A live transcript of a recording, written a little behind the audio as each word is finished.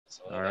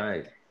All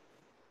right.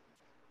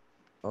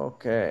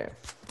 Okay.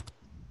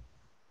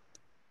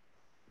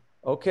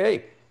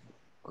 Okay,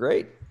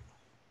 great.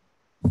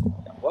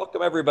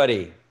 Welcome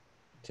everybody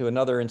to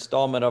another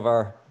installment of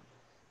our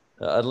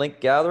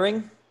Link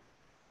gathering.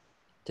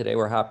 Today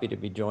we're happy to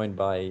be joined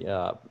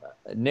by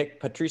Nick,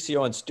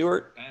 Patricio, and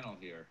Stuart. Panel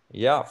here.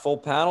 Yeah, full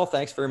panel.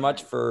 Thanks very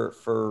much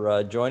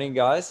for joining,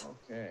 guys.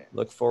 Okay.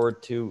 Look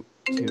forward to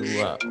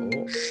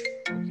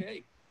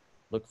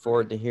look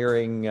forward to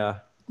hearing.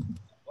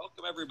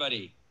 Welcome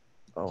everybody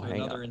to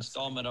another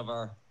installment of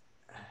our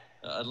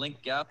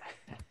Link gap.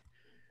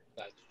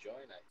 Glad to join.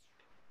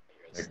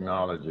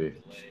 Technology.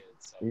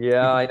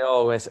 Yeah, I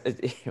know.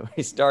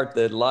 We start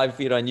the live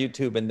feed on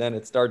YouTube and then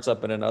it starts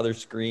up in another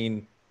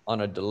screen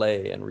on a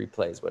delay and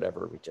replays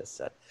whatever we just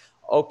said.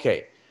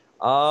 Okay.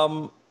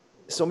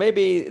 So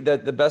maybe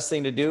the best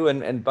thing to do,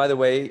 and by the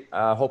way,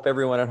 hope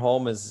everyone at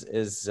home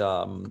is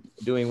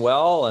doing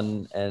well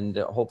and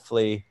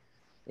hopefully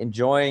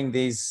enjoying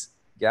these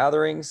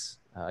gatherings.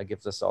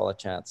 Gives us all a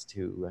chance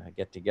to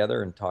get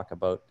together and talk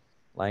about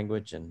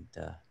language and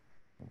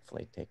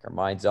hopefully take our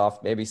minds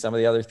off maybe some of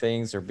the other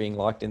things or being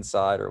locked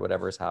inside or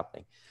whatever is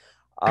happening.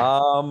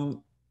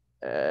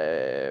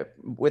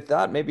 With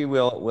that, maybe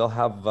we'll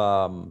have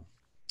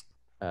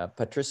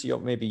Patricio,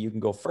 maybe you can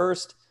go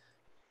first.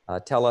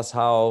 Tell us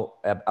how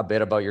a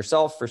bit about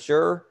yourself for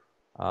sure,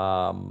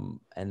 and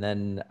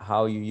then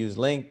how you use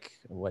Link,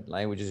 what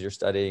languages you're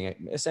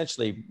studying,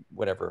 essentially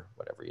whatever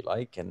you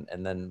like, and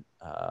then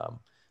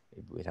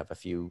maybe we'd have a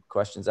few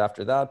questions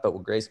after that. But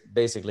we'll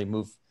basically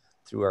move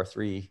through our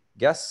three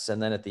guests,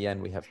 and then at the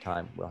end we'll have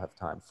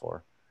time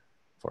for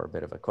a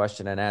bit of a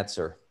question and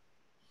answer.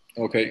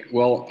 Okay,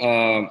 well,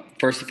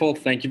 first of all,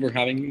 thank you for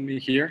having me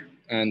here.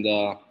 And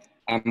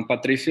I'm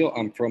Patricio,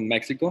 I'm from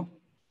Mexico.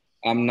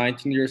 I'm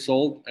 19 years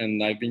old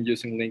and I've been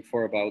using Link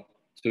for about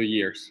 2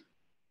 years.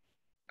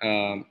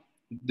 Do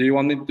you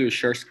want me to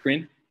share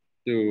screen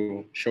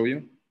to show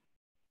you?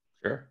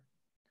 Sure.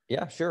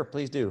 Yeah, sure,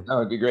 please do. That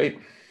would be great.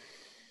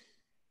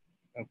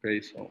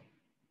 Okay, so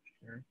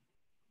here.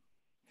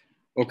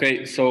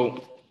 Okay,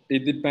 so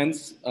it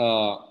depends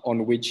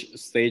on which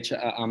stage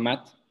I'm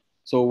at.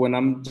 So when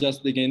I'm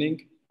just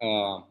beginning,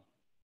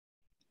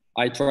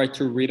 I try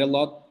to read a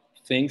lot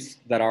things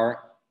that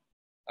are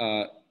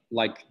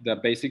like the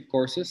basic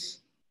courses.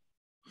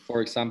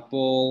 For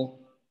example,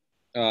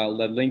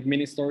 the Link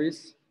mini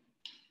stories.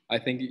 I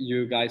think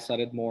you guys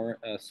added more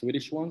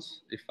Swedish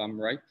ones, if I'm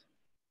right.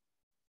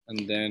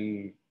 And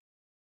then...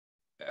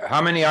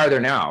 How many are there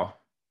now?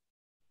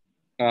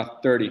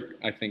 30,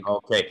 I think.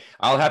 Okay,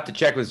 I'll have to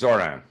check with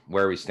Zoran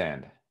where we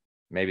stand.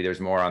 Maybe there's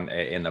more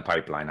in the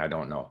pipeline. I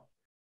don't know.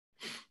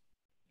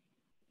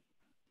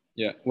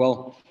 Yeah,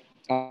 well,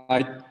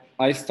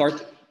 I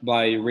start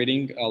by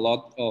reading a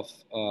lot of...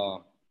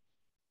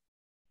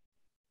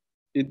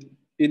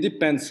 It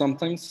depends.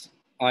 Sometimes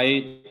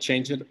I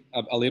change it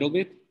a little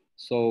bit.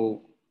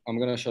 So I'm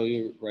gonna show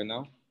you right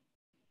now.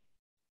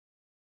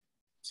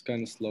 It's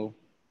kind of slow.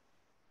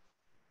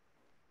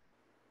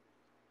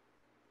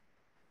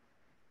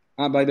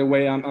 By the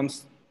way,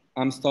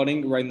 I'm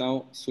studying right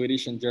now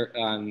Swedish and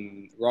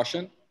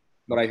Russian,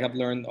 but I have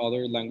learned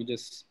other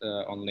languages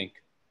on Link.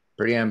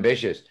 Pretty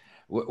ambitious.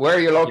 Where are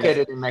you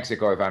located in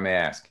Mexico, if I may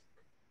ask?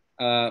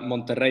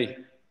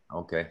 Monterrey.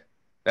 Okay,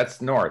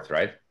 that's north,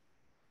 right?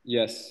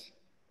 Yes,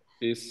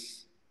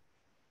 it's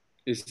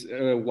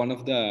one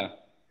of the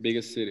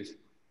biggest cities.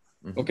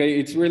 Mm-hmm. Okay,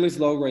 it's really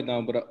slow right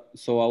now, but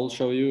so I'll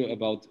show you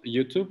about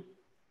YouTube.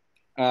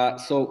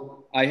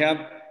 So I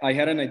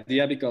had an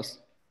idea because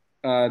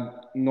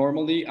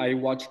normally I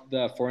watch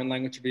the foreign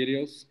language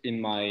videos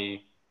in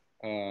my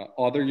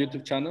other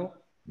YouTube channel,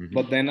 mm-hmm.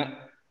 But then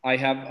I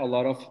have a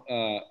lot of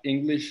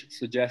English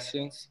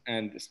suggestions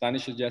and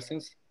Spanish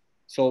suggestions.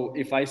 So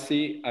if I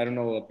see, I don't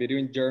know, a video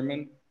in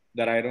German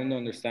that I don't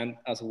understand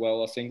as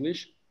well as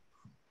English,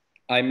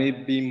 I may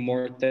be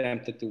more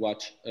tempted to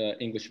watch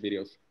English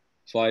videos.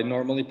 So I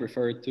normally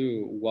prefer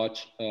to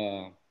watch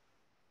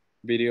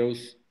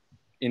videos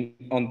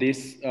on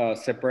this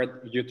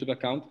separate YouTube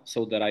account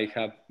so that I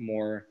have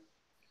more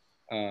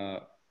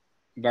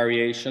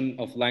variation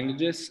of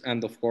languages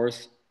and of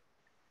course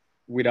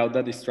without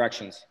the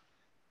distractions.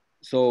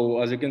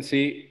 So as you can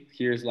see,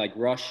 here's like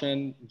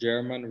Russian,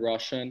 German,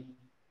 Russian,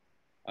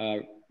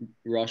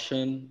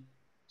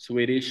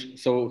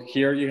 Swedish. So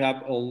here you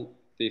have all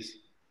this.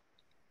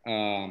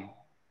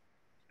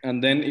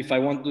 And then if I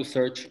want to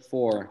search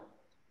for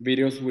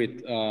videos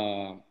with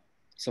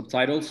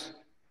subtitles,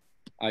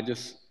 I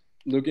just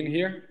look in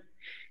here.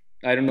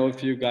 I don't know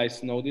if you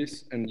guys know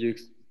this, and you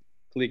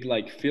click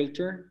like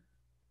filter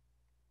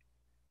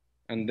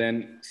and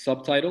then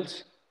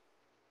subtitles,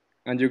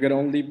 and you get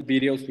only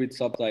videos with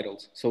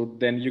subtitles. So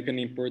then you can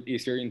import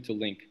easier into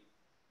Link.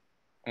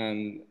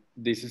 And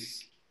this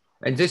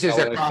is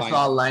across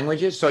all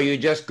languages. So you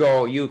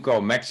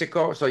go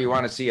Mexico. So you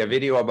want to see a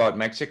video about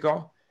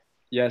Mexico?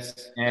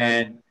 Yes.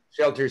 And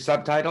filter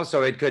subtitles.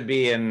 So it could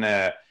be in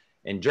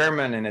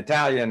German, in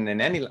Italian, in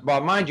any.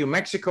 Well, mind you,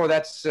 Mexico,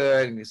 that's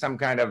some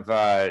kind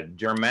of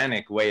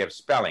Germanic way of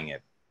spelling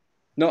it.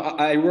 No,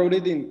 I wrote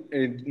it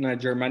in a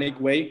Germanic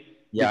way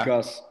Yeah.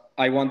 because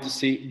I want to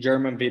see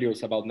German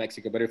videos about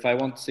Mexico. But if I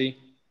want to see,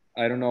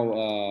 I don't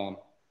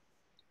know,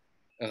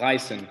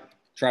 Reisen,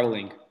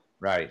 traveling.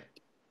 Right.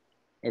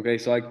 Okay,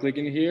 so I click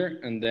in here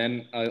and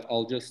then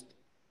I'll just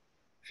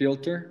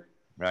filter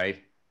Right.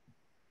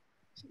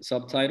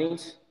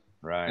 subtitles,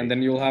 and Right.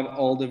 then you'll have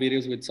all the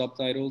videos with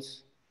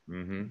subtitles.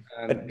 Mm-hmm.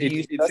 And But do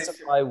you it's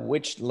specify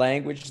which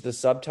language the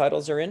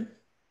subtitles are in?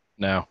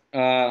 No.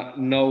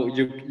 no,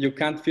 you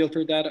can't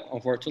filter that,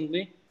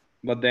 unfortunately.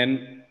 But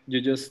then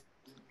you just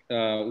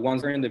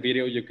once you're in the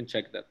video, you can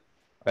check that.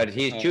 But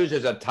he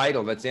chooses a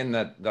title that's in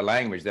the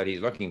language that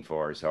he's looking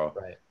for. So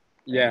Right.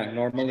 Yeah,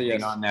 normally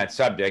anything yes. on that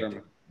subject,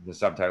 German. the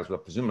subtitles will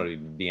presumably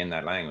be in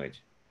that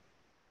language.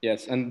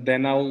 Yes, and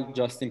then I'll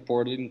just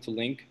import it into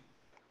Link.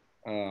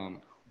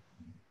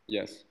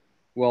 Yes.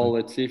 Well,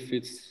 let's see if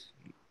it's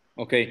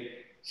okay.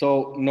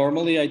 So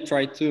normally I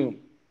try to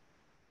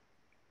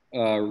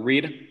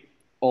read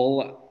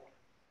all,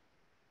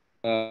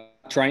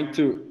 trying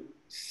to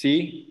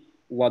see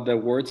what the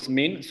words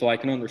mean so I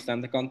can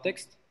understand the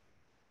context,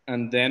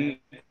 and then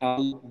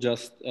I'll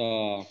just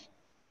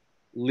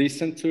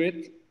listen to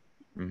it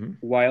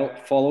while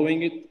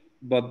following it,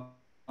 but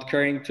not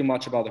caring too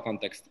much about the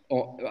context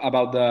or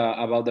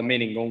about the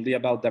meaning, only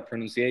about the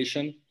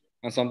pronunciation.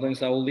 And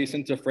sometimes I will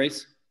listen to a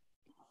phrase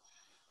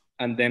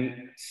and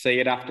then say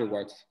it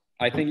afterwards.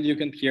 I think you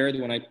can hear it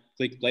when I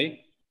click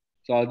play.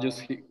 So I'll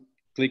just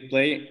click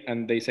play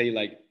and they say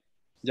like,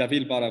 "Jag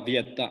vill bara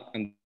veta,"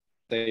 and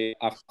say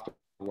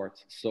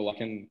afterwards so I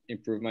can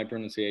improve my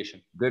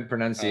pronunciation. Good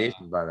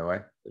pronunciation, by the way.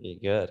 Pretty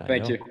good. I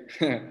Thank know.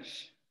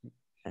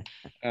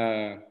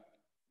 you.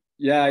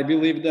 Yeah, I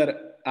believe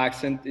that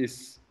accent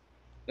is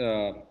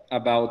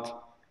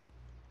about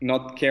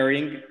not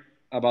caring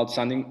about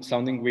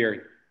sounding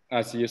weird,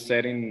 as you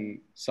said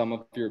in some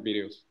of your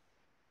videos.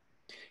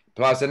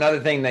 Plus, another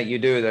thing that you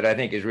do that I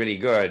think is really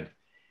good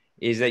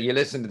is that you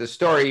listen to the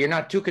story. You're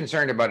not too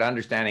concerned about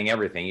understanding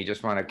everything. You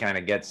just want to kind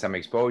of get some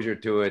exposure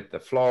to it, the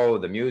flow,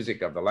 the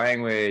music of the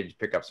language,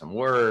 pick up some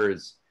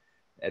words.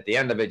 At the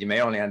end of it, you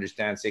may only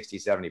understand 60,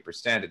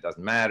 70%. It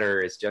doesn't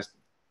matter. It's just,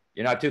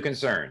 you're not too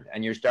concerned.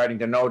 And you're starting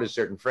to notice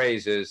certain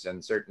phrases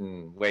and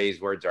certain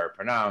ways words are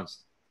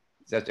pronounced.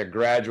 It's just a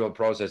gradual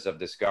process of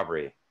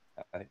discovery.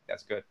 I think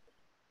that's good.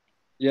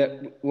 Yeah,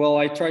 well,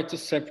 I try to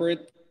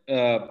separate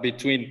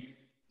between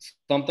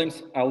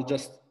sometimes I'll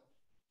just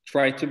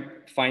try to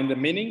find the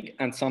meaning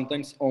and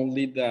sometimes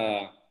only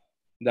the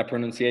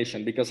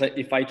pronunciation, because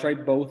if I try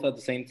both at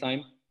the same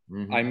time,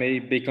 I may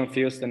be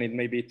confused and it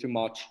may be too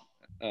much.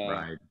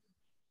 Right.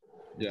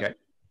 Yeah. Okay.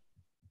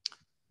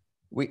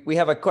 We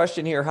have a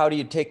question here. How do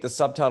you take the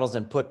subtitles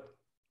and put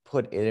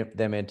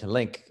them into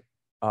Link?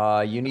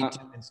 You need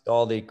to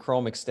install the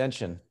Chrome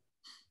extension.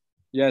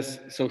 Yes,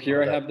 so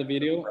here I have the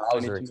video. I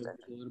need to Browser move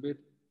it a little bit.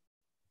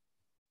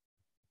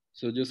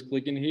 So just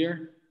click in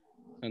here,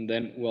 and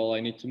then, well, I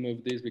need to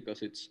move this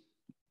because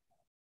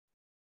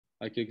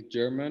I click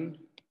German,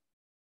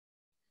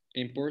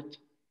 import,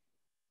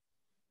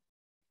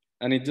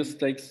 and it just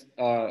takes,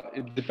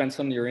 it depends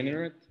on your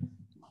internet,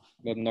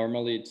 but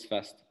normally it's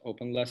fast.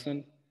 Open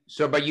lesson.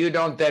 So, but you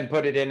don't then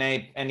put it in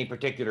any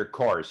particular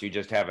course. You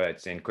just have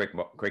it's in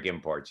quick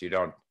imports. You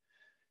don't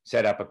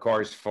set up a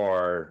course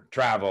for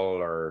travel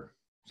or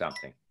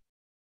something.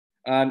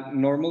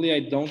 Normally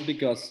I don't,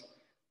 because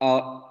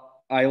I'll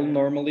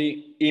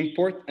normally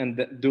import and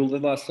do the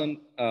lesson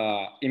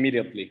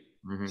immediately.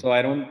 So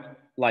I don't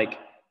like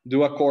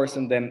do a course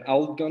and then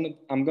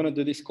I'm gonna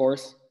do this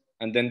course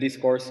and then this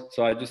course.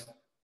 So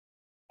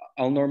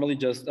I'll normally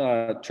just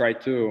try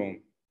to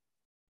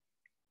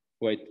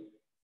wait.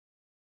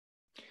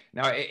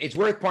 Now, it's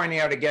worth pointing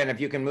out again, if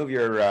you can move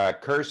your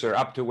cursor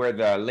up to where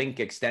the link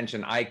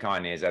extension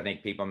icon is. I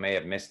think people may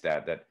have missed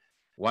that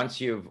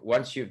once you've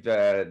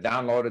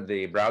downloaded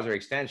the browser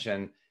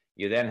extension,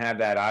 you then have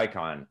that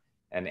icon.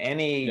 And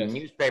any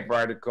newspaper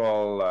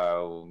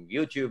article,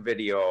 YouTube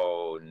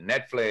video,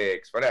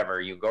 Netflix, whatever,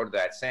 you go to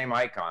that same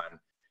icon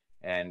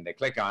and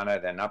click on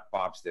it, and up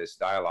pops this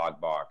dialog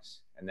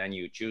box. And then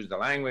you choose the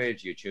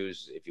language. You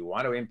choose if you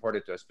want to import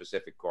it to a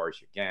specific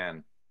course, you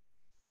can.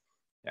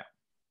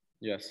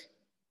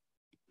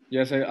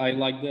 Yes, I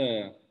like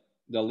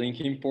the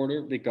link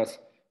importer, because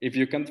if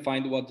you can't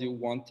find what you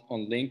want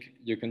on link,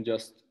 you can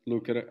just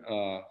look at it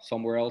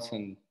somewhere else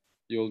and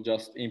you'll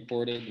just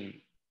import it, and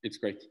it's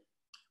great.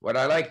 What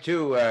I like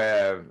too,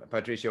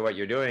 Patricia, what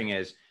you're doing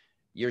is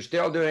you're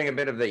still doing a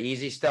bit of the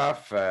easy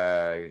stuff,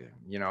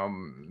 you know,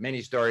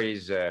 mini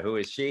stories, who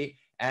is she?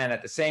 And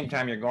at the same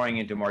time, you're going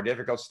into more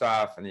difficult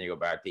stuff, and then you go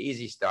back to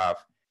easy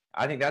stuff.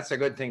 I think that's a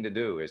good thing to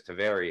do, is to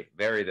vary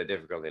the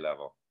difficulty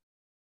level.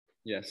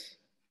 Yes.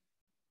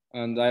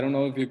 And I don't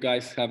know if you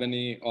guys have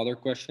any other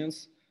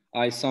questions.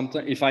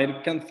 If I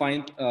can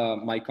find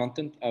my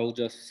content, I will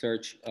just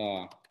search.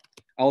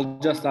 I'll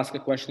just ask a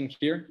question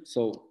here.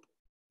 So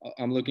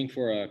I'm looking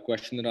for a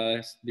question that I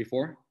asked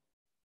before.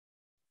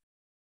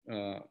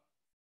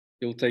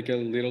 It'll take a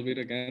little bit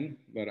again,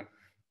 but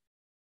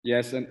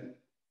yes. And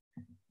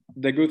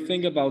the good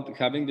thing about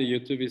having the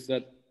YouTube is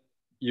that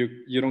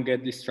you don't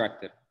get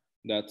distracted.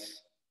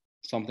 That's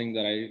something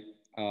that I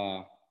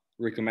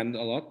recommend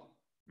a lot.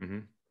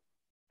 Mhm.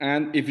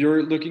 And if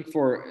you're looking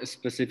for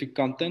specific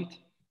content,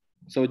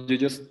 so you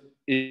just,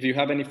 if you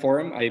have any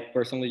forum, I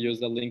personally use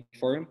the link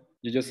forum.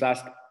 You just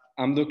ask,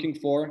 I'm looking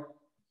for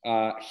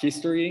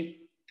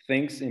history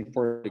things in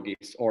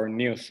Portuguese or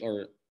news,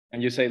 or,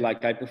 and you say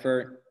like, I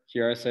prefer,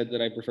 here I said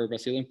that I prefer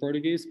Brazilian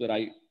Portuguese, but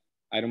I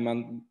don't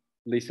mind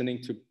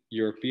listening to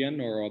European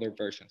or other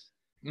versions.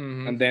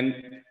 Mhm. And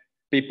then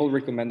people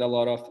recommend a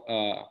lot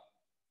of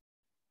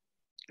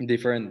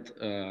different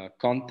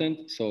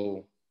content.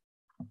 So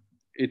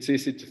it's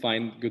easy to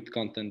find good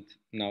content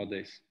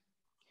nowadays.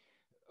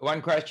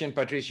 One question,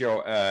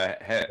 Patricio.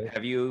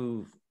 Have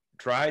you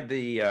tried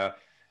the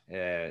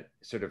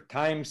sort of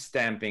time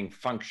stamping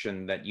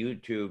function that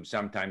YouTube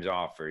sometimes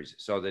offers,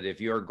 so that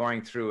if you're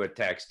going through a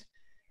text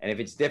and if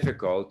it's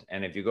difficult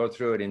and if you go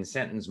through it in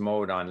sentence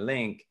mode on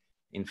Link,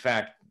 in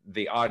fact,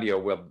 the audio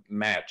will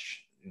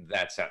match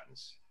that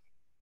sentence?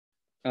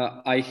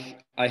 I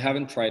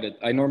haven't tried it.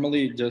 I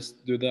normally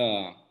just do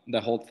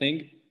the whole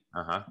thing.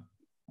 Uh-huh.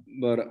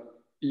 But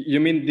you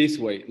mean this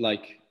way,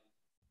 like?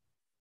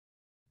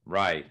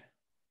 Right.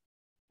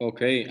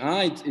 Okay.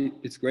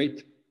 It's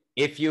great.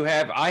 If you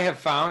have, I have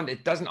found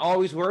it doesn't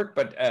always work,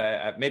 but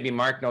maybe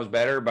Mark knows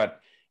better. But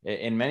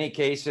in many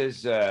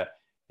cases,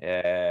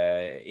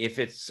 if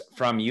it's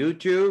from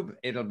YouTube,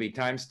 it'll be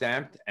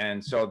timestamped,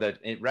 and so that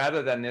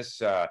rather than this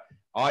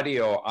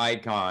audio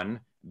icon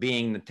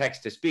being the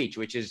text to speech,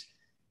 which is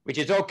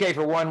okay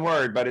for one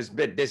word, but it's a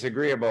bit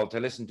disagreeable to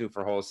listen to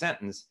for a whole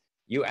sentence,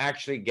 you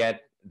actually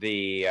get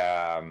the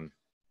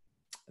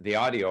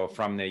audio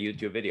from the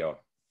YouTube video.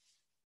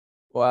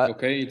 Well,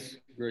 okay, it's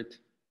great.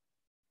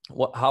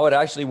 how it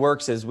actually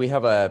works is we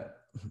have a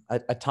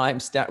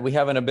timestamp. We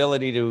have an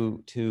ability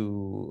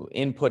to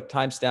input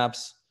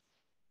timestamps,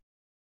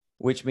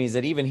 which means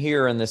that even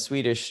here in the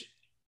Swedish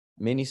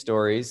mini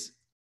stories,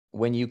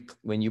 when you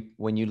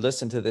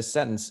listen to this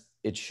sentence,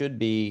 it should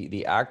be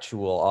the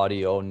actual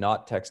audio,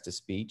 not text to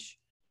speech,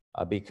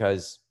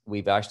 because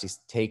we've actually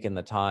taken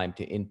the time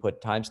to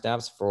input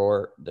timestamps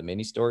for the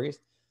mini stories.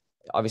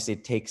 Obviously,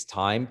 it takes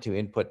time to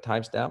input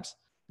timestamps.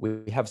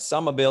 We have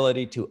some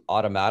ability to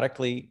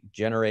automatically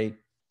generate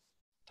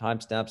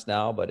timestamps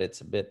now, but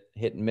it's a bit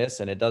hit and miss,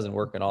 and it doesn't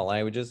work in all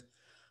languages.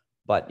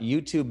 But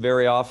YouTube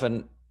very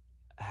often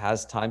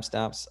has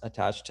timestamps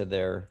attached to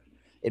their,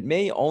 it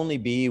may only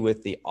be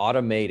with the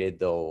automated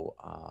though.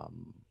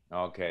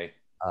 Okay.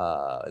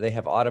 They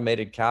have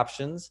automated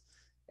captions,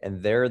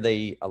 and there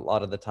a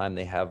lot of the time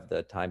they have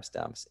the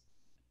timestamps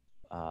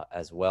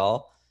as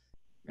well.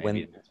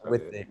 Maybe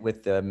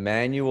With the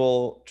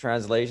manual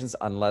translations,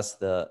 unless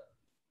the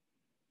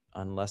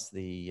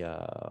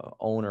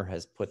owner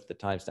has put the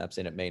timestamps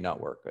in, it may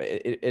not work.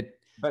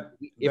 But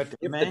if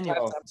the manual,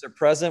 timestamps are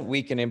present,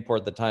 we can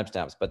import the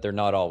timestamps, but they're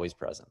not always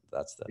present.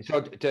 That's the.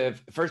 so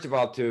first of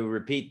all, to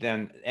repeat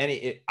then,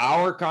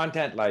 our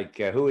content like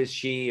who is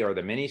she or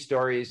the mini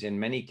stories, in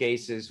many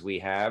cases we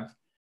have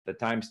the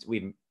times,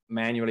 we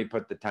manually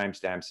put the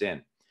timestamps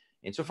in.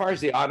 Insofar as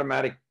the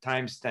automatic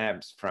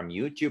timestamps from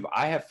YouTube,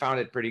 I have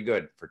found it pretty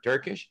good for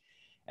Turkish.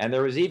 And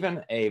there was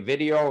even a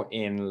video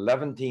in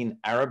Levantine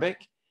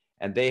Arabic,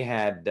 and they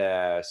had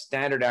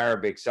standard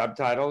Arabic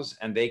subtitles,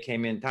 and they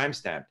came in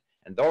timestamped.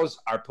 And those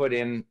are put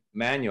in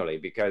manually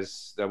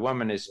because the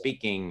woman is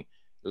speaking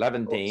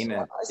Levantine. So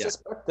and I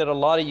suspect that a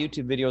lot of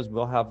YouTube videos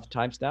will have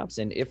timestamps,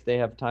 and if they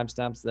have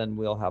timestamps, then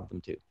we'll have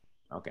them too.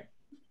 Okay.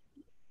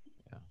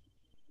 Yeah.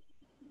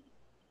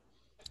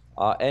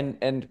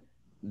 And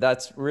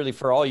that's really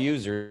for all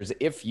users.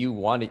 If you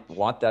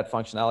want that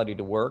functionality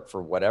to work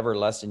for whatever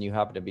lesson you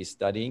happen to be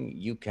studying,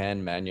 you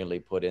can manually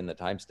put in the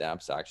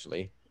timestamps.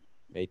 Actually, it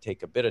may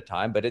take a bit of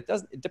time, but it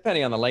doesn't.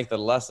 Depending on the length of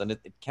the lesson,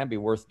 it can be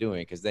worth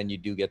doing, because then you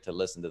do get to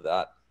listen to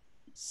that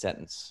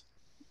sentence,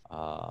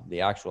 the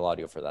actual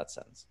audio for that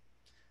sentence.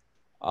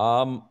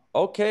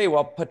 Okay,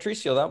 well,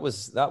 Patricio, that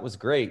was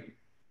great.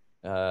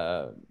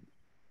 Yeah,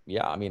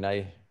 I mean,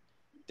 I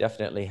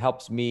definitely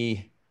helps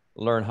me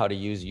learn how to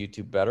use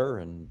YouTube better,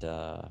 and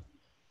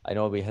I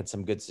know we had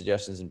some good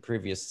suggestions in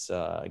previous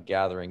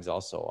gatherings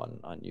also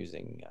on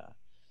using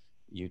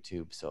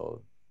YouTube.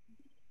 So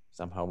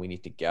somehow we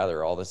need to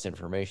gather all this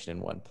information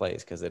in one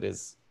place, because it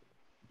is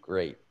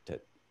great to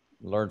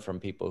learn from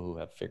people who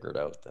have figured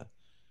out the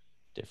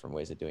different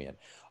ways of doing it.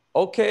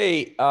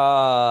 Okay,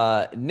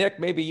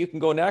 Nick, maybe you can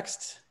go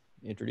next.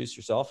 Introduce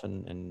yourself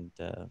and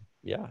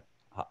yeah,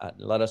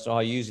 let us know how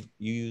you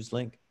use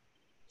Link.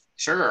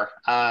 Sure.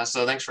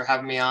 So thanks for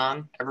having me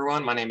on,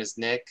 everyone. My name is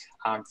Nick.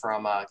 I'm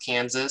from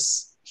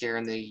Kansas, here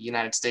in the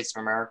United States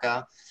of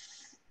America.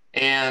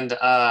 And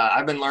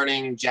I've been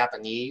learning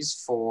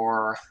Japanese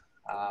for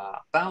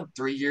about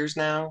 3 years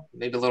now,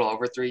 maybe a little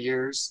over 3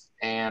 years,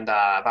 and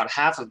about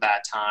half of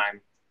that time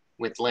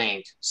with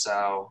Link.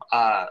 So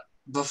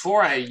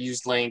before I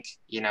used Link,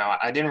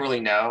 I didn't really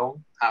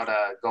know how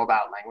to go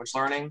about language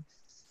learning.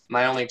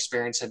 my only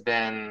experience had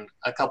been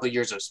a couple of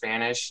years of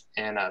Spanish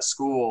in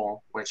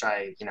school, which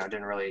I,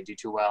 didn't really do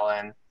too well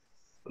in.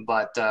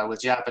 But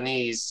with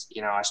Japanese,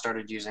 I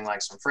started using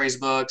like some phrase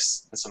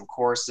books and some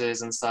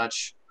courses and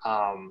such,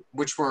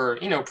 which were,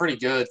 pretty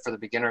good for the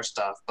beginner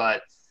stuff.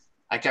 But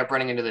I kept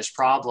running into this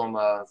problem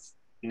of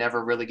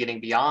never really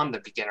getting beyond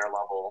the beginner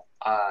level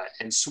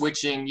and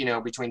switching,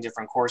 between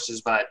different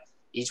courses, but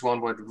each one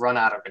would run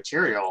out of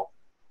material.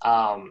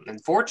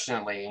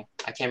 Unfortunately,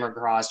 I came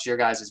across your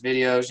guys'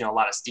 videos, a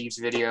lot of Steve's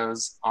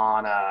videos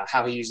on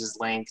how he uses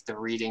LingQ, the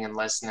reading and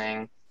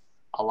listening,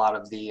 a lot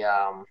of the,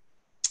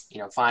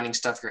 finding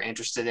stuff you're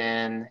interested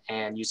in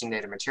and using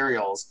native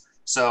materials.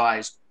 So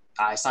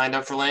I signed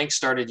up for LingQ,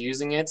 started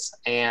using it,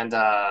 and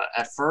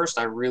at first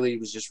I really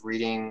was just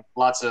reading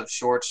lots of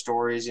short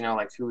stories,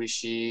 like Who Is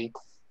She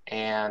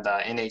and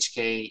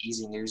NHK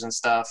Easy News and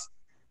stuff.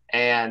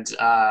 And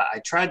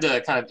I tried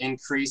to kind of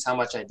increase how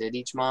much I did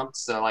each month.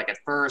 So like at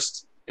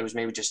first it was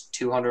maybe just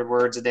 200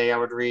 words a day I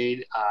would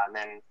read, and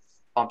then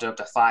bumped it up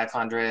to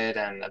 500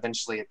 and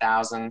eventually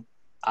 1,000.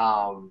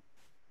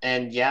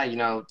 And yeah,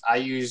 I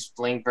use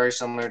LingQ very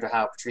similar to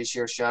how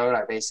Patricio showed.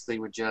 I basically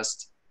would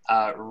just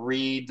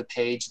read the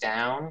page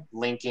down,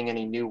 linking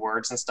any new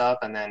words and stuff,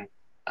 and then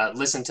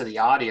listen to the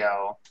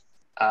audio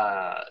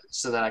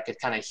so that I could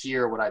kind of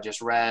hear what I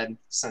just read,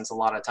 since a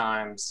lot of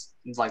times,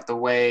 like the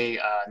way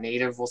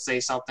native will say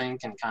something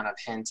can kind of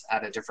hint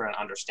at a different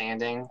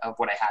understanding of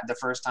what I had the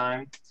first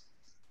time.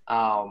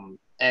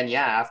 And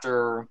yeah,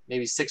 after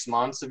maybe 6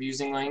 months of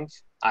using LingQ,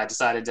 I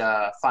decided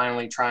to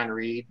finally try and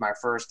read my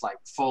first like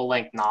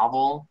full-length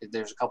novel.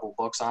 There's a couple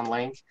books on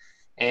LingQ,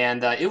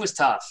 and it was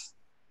tough.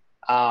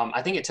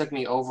 I think it took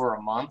me over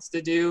a month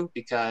to do,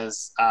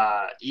 because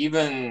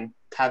even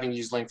having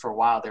used LingQ for a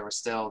while, there were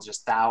still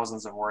just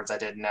thousands of words I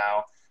didn't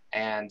know.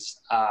 And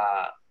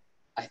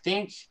I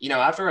think,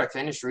 after I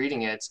finished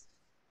reading it,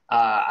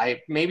 I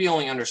maybe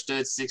only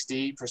understood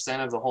 60%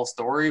 of the whole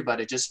story,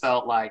 but it just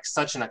felt like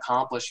such an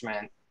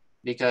accomplishment,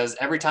 because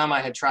every time I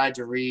had tried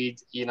to read,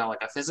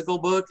 like a physical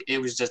book,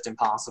 it was just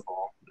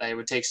impossible. It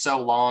would take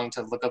so long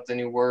to look up the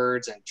new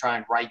words and try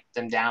and write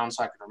them down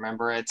so I could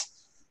remember it.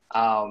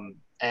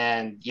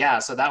 And yeah,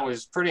 so that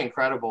was pretty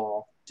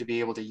incredible to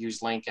be able to use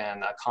LingQ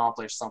and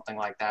accomplish something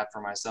like that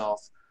for myself.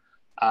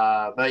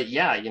 But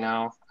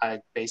yeah, I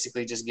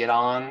basically just get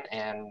on,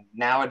 and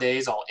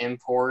nowadays I'll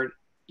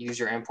use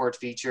your import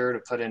feature to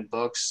put in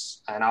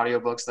books and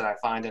audiobooks that I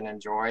find and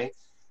enjoy,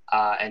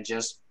 and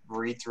just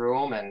read through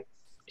them. And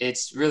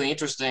it's really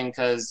interesting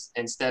because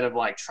instead of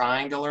like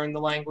trying to learn the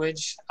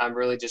language, I'm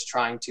really just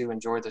trying to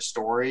enjoy the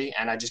story.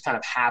 And I just kind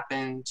of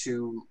happen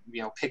to,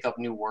 pick up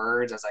new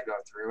words as I go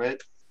through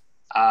it.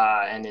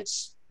 And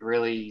it's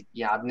really,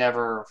 I've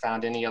never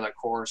found any other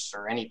course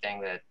or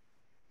anything that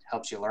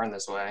helps you learn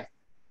this way.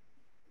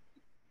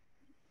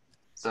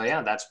 So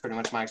yeah, that's pretty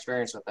much my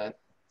experience with it.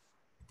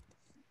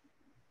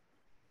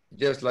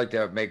 Just like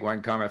to make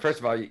one comment. First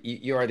of all,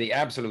 you are the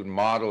absolute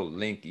model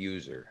LingQ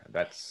user.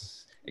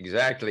 That's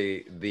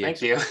exactly the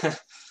Thank you.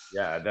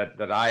 yeah,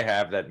 that I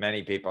have, that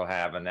many people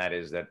have, and that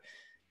is that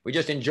we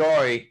just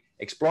enjoy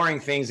exploring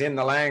things in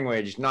the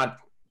language.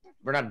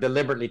 We're not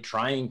deliberately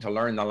trying to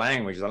learn the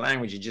language. The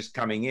language is just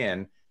coming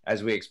in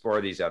as we explore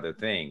these other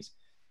things.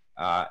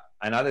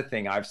 Another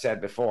thing I've said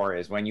before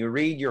is when you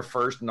read your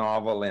first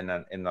novel in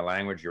the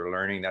language you're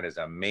learning, that is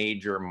a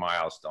major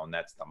milestone.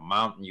 That's the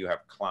mountain you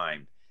have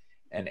climbed.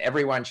 And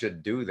everyone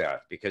should do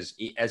that, because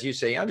as you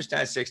say, you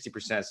understand 60%,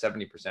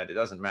 70%, it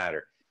doesn't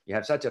matter. You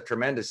have such a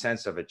tremendous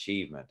sense of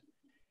achievement.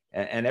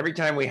 And every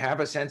time we have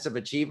a sense of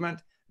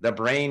achievement, the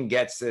brain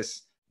gets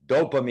this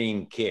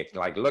dopamine kick.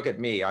 Like, look at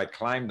me, I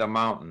climbed a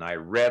mountain, I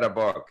read a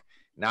book.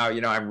 Now,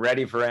 I'm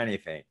ready for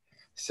anything.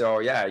 So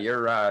yeah,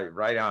 you're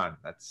right on.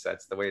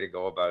 That's the way to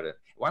go about it.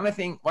 One other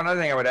thing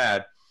I would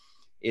add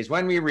is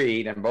when we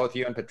read, and both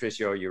you and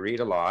Patricio, you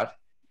read a lot,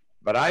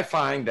 but I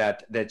find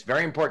that it's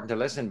very important to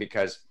listen,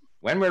 because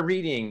when we're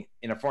reading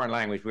in a foreign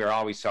language, we are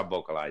always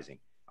sub-vocalizing.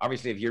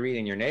 Obviously, if you read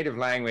in your native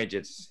language,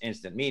 it's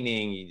instant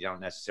meaning. You don't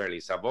necessarily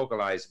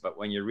sub-vocalize, but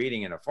when you're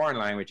reading in a foreign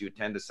language, you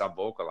tend to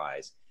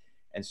sub-vocalize.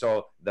 And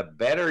so the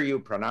better you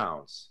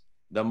pronounce,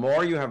 the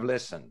more you have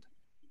listened.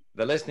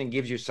 The listening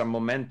gives you some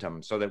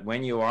momentum, so that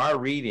when you are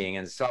reading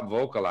and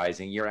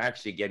sub-vocalizing, you're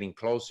actually getting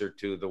closer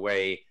to the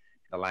way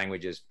the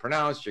language is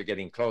pronounced. You're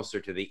getting closer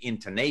to the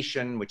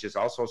intonation, which is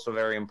also so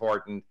very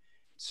important.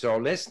 So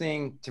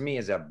listening, to me,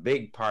 is a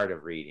big part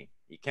of reading.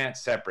 You can't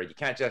separate. You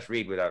can't just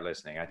read without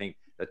listening. I think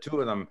the two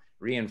of them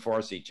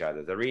reinforce each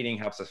other. The reading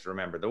helps us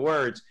remember the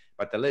words,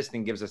 but the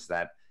listening gives us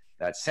that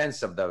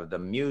sense of the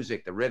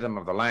music, the rhythm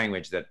of the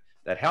language that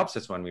helps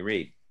us when we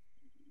read.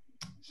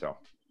 So.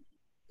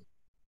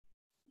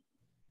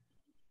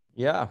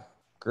 Yeah,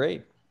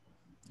 great.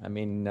 I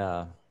mean,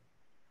 the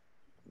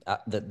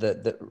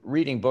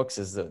reading books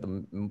is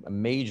the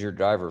major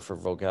driver for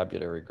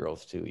vocabulary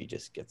growth too. You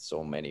just get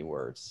so many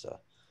words.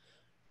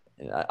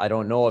 I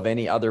don't know of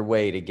any other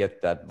way to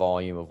get that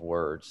volume of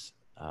words.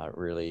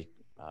 Really,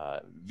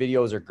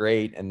 videos are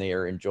great and they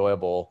are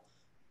enjoyable,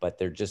 but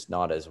they're just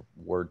not as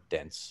word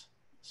dense.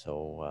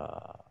 So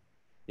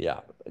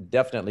yeah,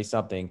 definitely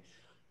something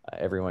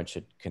everyone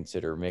should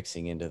consider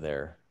mixing into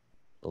their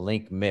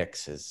link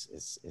mix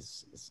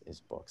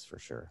is books for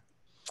sure.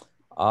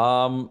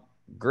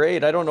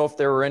 Great. I don't know if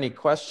there were any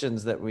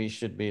questions that we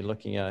should be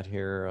looking at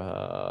here.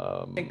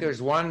 I think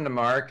there's one,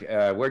 Mark.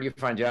 Where do you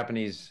find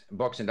Japanese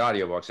books and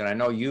audiobooks? And I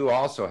know you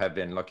also have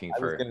been looking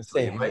for. I was going to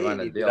say, you might want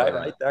to hey, deal did I with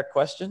write that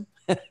question?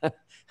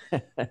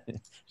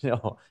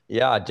 No.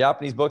 Yeah,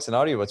 Japanese books and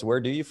audiobooks. Where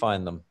do you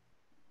find them?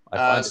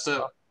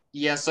 So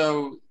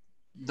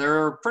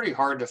they're pretty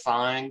hard to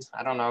find.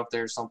 I don't know if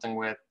there's something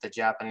with the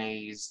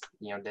Japanese,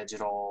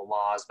 digital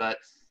laws, but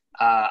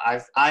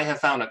I have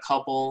found a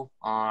couple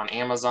on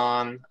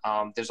Amazon.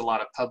 There's a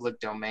lot of public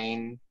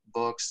domain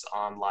books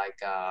on like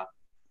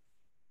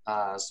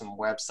some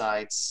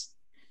websites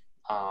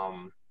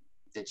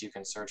that you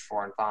can search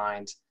for and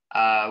find.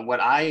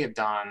 What I have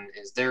done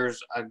is there's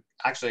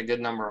actually a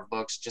good number of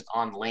books just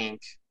on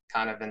Link,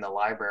 kind of in the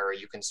library.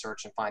 You can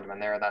search and find them in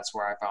there. That's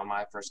where I found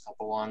my first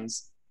couple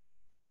ones.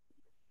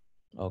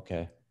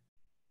 Okay.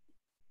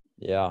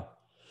 Yeah.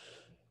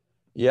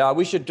 Yeah,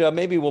 we should,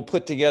 maybe we'll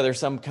put together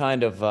some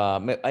kind of,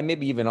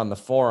 maybe even on the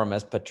forum,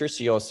 as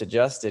Patricio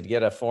suggested,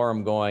 get a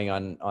forum going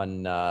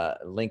on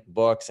Link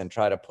Books and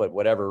try to put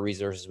whatever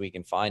resources we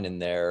can find in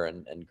there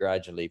and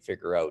gradually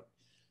figure out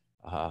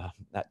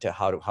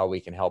how we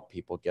can help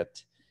people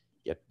get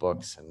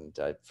books.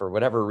 And for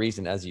whatever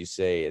reason, as you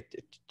say,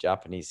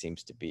 Japanese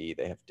seems to be,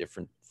 they have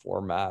different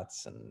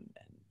formats and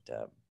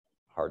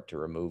hard to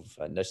remove,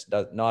 and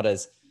not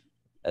as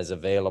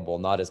available,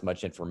 not as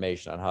much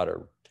information on how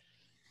to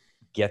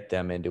get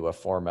them into a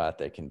format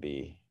that can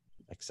be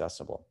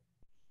accessible.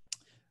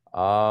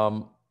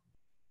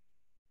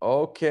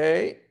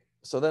 Okay,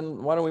 so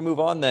then why don't we move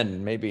on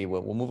then? Maybe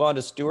we'll move on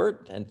to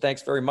Stuart. And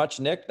thanks very much,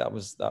 Nick. That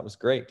was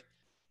great.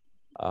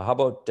 How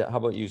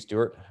about you,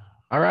 Stuart?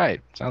 All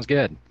right, sounds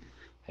good.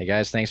 Hey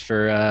guys, thanks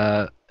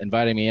for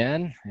inviting me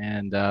in,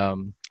 and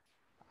I'll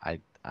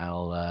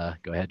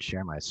go ahead and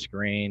share my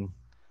screen.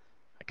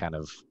 I kind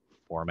of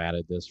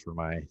formatted this for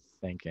my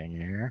thinking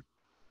here.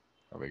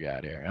 What we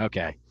got here?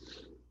 Okay,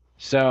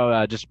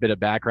 so just a bit of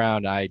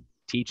background. I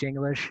teach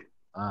English.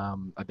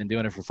 I've been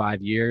doing it for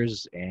 5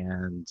 years,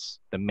 and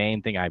the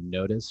main thing I've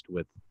noticed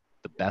with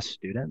the best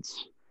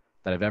students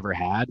that I've ever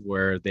had,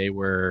 where they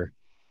were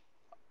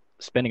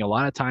spending a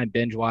lot of time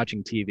binge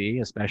watching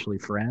TV, especially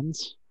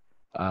Friends,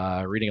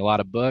 reading a lot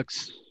of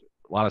books,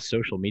 a lot of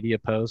social media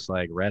posts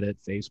like Reddit,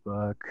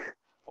 Facebook,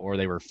 or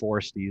they were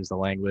forced to use the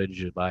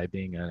language by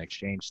being an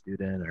exchange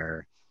student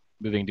or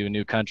moving to a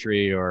new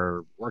country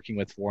or working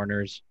with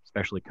foreigners,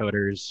 especially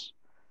coders,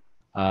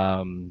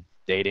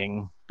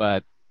 dating.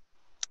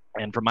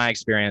 And from my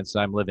experience,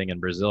 I'm living in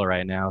Brazil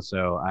right now,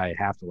 so I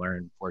have to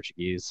learn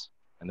Portuguese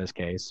in this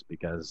case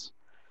because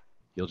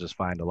you'll just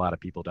find a lot of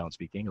people don't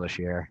speak English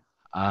here.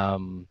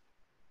 And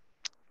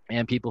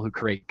people who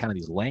create kind of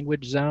these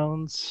language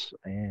zones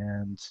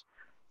and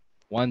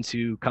ones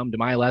who come to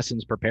my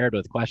lessons prepared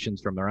with questions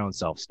from their own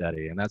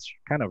self-study. And that's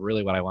kind of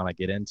really what I want to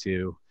get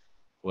into,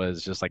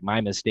 was just like my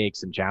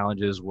mistakes and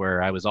challenges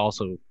where I was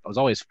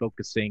always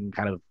focusing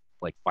kind of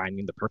like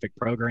finding the perfect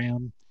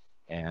program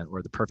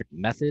or the perfect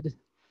method.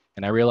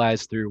 And I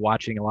realized through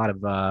watching a lot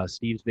of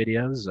Steve's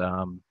videos,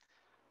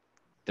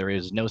 there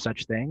is no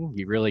such thing.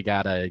 You really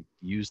got to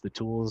use the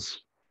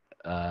tools,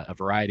 a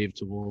variety of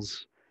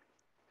tools.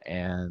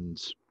 And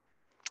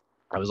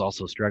I was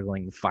also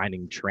struggling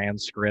finding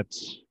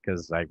transcripts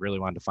because I really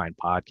wanted to find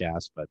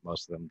podcasts, but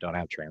most of them don't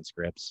have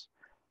transcripts.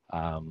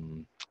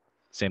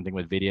 Same thing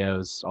with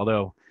videos.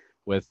 Although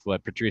with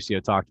what Patricio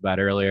talked about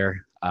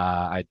earlier,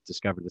 I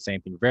discovered the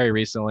same thing very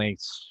recently,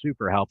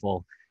 super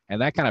helpful.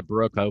 And that kind of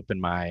broke open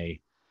my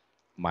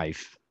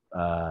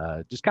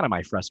just kind of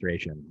my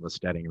frustration with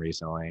studying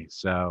recently.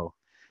 So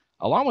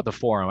along with the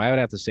forum, I would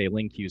have to say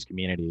LingQ's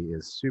community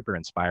is super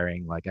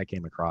inspiring. Like I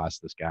came across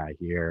this guy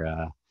here,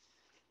 I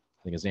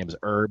think his name is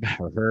Herb,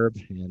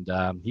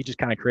 and he just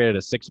kind of created a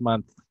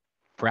 6-month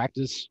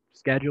practice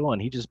schedule,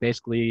 and he just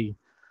basically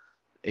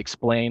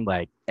explained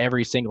like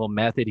every single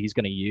method he's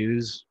going to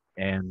use,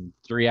 and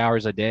 3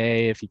 hours a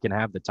day if he can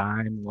have the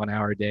time, 1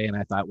 hour a day. And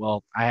I thought,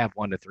 well, I have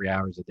 1 to 3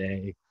 hours a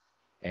day,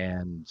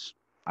 and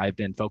I've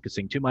been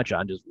focusing too much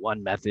on just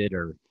one method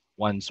or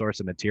one source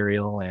of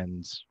material.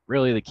 And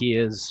really the key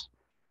is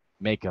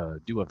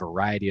do a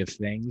variety of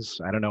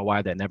things. I don't know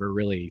why that never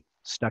really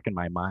stuck in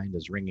my mind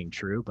as ringing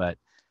true, but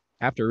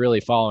after really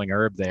following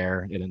Herb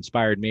there, it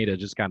inspired me to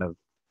just kind of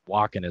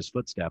walk in his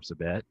footsteps a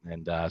bit.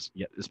 And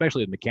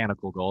especially with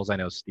mechanical goals. I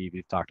know, Steve,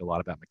 you've talked a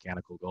lot about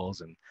mechanical goals,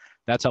 and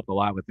that's helped a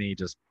lot with me.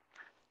 Just,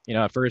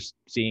 at first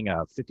seeing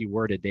a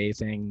 50-word a day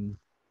thing,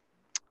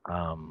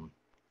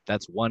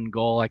 that's one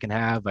goal I can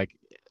have.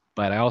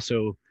 But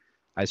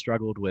I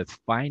struggled with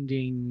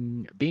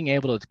being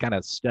able to kind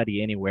of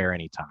study anywhere,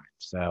 anytime.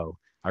 So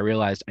I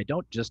realized I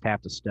don't just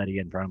have to study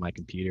in front of my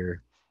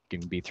computer. It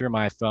can be through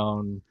my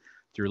phone,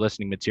 through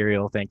listening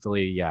material.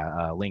 Thankfully,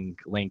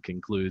 Link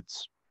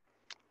includes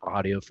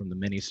audio from the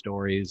mini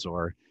stories,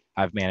 or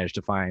I've managed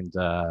to find,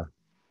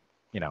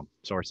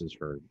 sources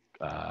for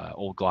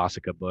old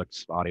Glossica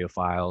books, audio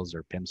files,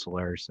 or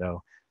Pimsleur.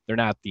 So they're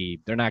not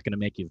going to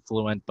make you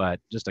fluent, but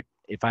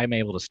if I'm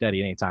able to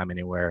study anytime,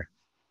 anywhere,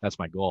 that's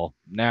my goal.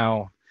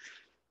 Now,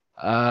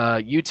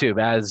 YouTube,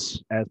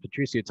 as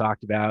Patricio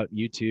talked about,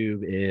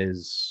 YouTube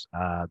is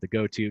the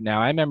go-to.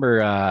 Now, I remember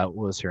what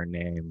was her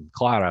name,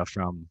 Clara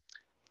from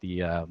the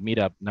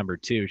meetup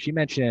 #2. She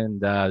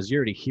mentioned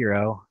Zero to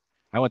Hero.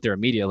 I went there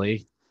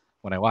immediately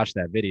when I watched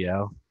that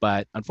video,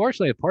 but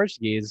unfortunately, with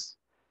Portuguese,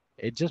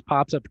 it just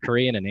pops up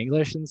Korean and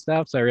English and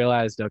stuff. So I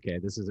realized, okay,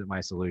 this isn't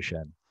my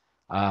solution.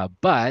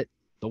 But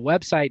the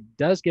website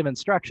does give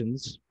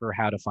instructions for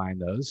how to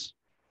find those,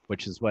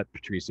 which is what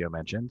Patricio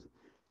mentioned.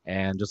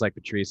 And just like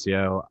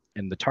Patricio,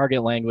 in the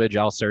target language,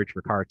 I'll search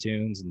for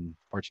cartoons in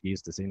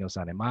Portuguese, desenhos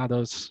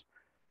animados.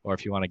 Or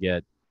if you want to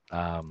get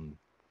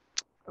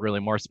really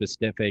more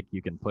specific,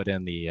 you can put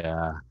in the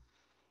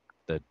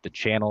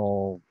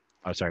channel,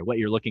 what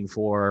you're looking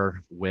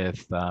for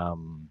with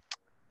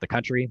the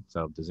country.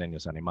 So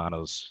desenhos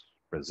animados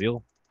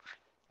Brazil.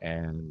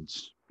 And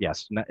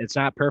yes, it's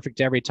not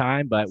perfect every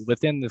time, but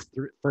within the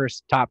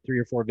first top 3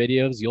 or 4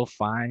 videos, you'll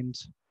find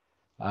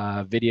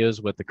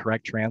videos with the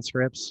correct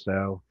transcripts.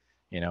 So,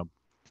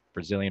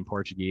 Brazilian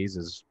Portuguese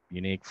is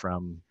unique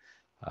from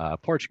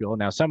Portugal.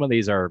 Now, some of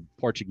these are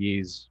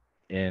Portuguese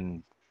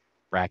in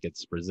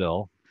brackets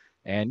Brazil.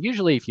 And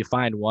usually if you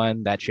find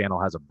one, that channel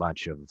has a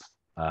bunch of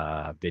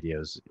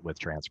videos with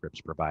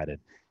transcripts provided.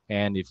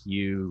 And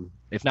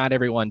if not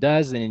everyone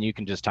does, then you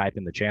can just type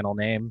in the channel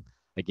name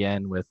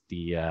again with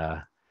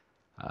the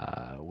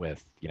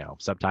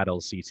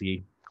subtitles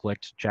CC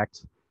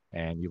checked,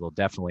 and you will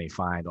definitely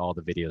find all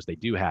the videos they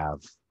do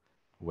have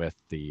with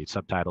the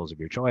subtitles of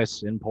your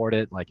choice. Import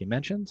it, like you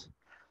mentioned.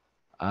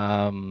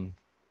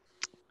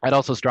 I'd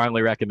also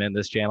strongly recommend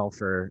this channel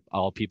for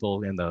all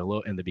people in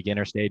the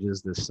beginner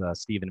stages. This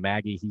Stephen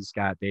Maggie, he's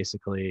got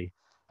basically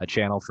a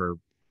channel for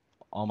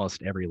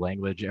almost every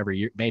language,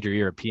 every major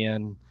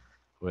European,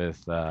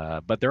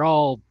 but they're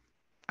all,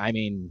 I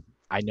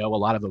know a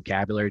lot of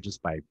vocabulary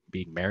just by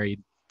being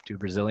married to a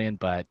Brazilian,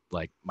 but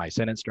like my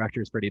sentence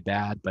structure is pretty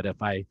bad. But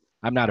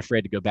I'm not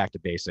afraid to go back to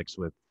basics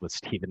with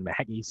Stephen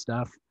Maggie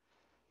stuff.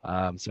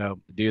 So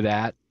do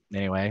that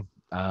anyway.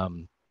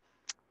 And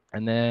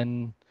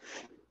then,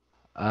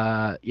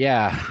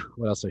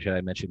 what else should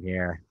I mention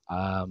here?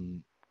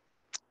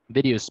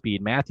 Video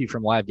speed. Matthew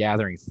from Live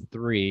Gathering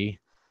 3,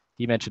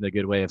 he mentioned a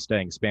good way of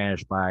studying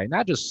Spanish by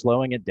not just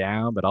slowing it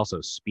down, but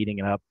also speeding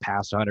it up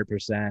past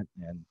 100%.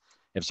 And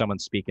if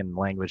someone's speaking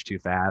language too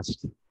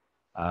fast,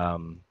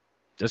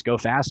 just go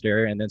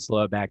faster and then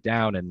slow it back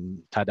down,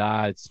 and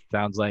ta-da, it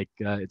sounds like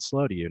it's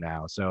slow to you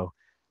now. So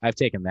I've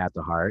taken that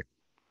to heart.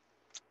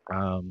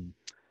 I'll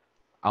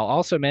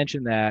also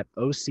mention that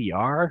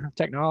OCR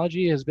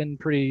technology has been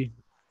pretty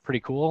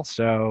cool.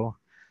 So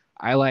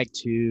I like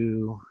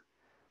to,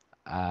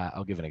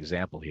 I'll give an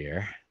example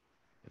here.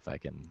 If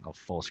I'll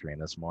full screen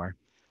this more.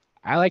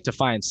 I like to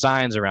find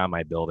signs around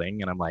my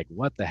building, and I'm like,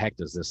 what the heck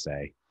does this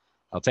say?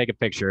 I'll take a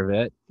picture of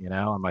it,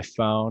 on my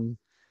phone,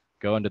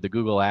 go into the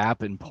Google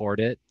app,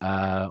 import it,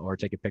 or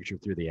take a picture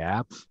through the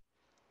app.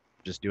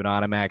 Just do an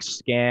automatic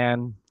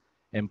scan,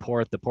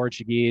 import the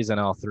Portuguese, and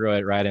I'll throw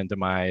it right into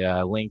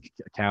my link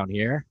account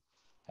here.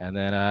 And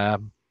then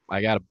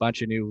I got a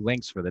bunch of new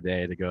links for the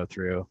day to go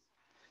through.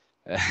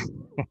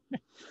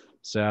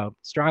 So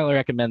strongly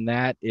recommend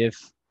that. If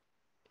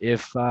you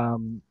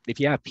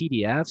have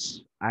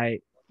PDFs,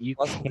 you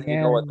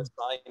can know what the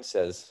sign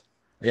says.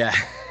 Yeah.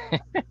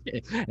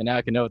 And now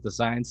I can know what the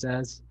sign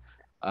says.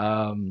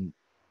 I'll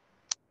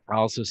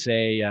also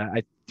say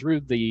I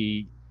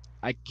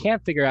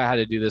can't figure out how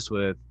to do this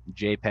with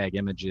JPEG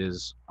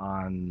images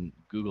on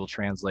Google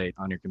Translate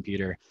on your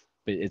computer,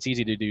 but it's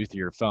easy to do through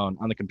your phone.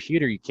 On the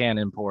computer, you can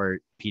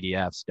import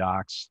PDFs,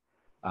 docs.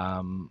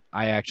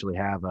 I actually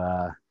have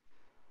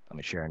let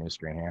me share a new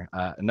screen here.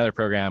 Another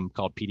program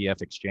called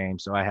PDF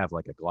Exchange. So I have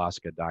like a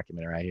Glossica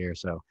document right here.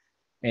 So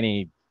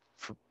any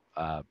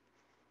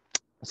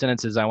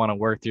sentences I want to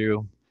work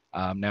through,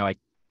 now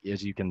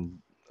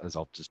as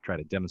I'll just try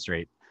to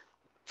demonstrate,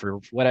 for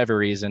whatever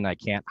reason, I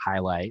can't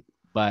highlight,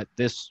 but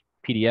this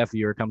PDF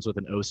viewer comes with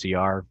an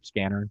OCR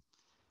scanner.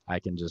 I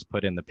can just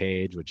put in the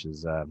page, which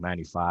is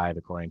 95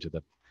 according to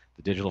the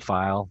digital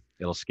file.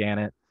 It'll scan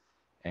it.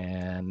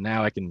 And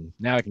now I can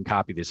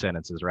copy the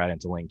sentences right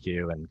into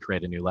LingQ and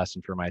create a new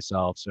lesson for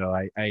myself. So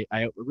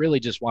I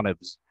really just want to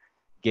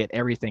get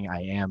everything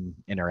I am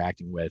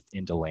interacting with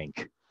into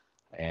Link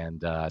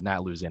and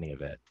not lose any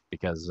of it,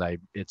 because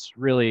it's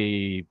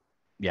really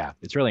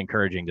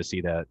encouraging to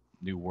see the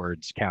new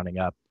words counting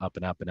up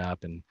and up and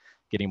up and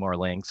getting more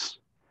links.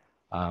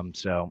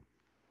 So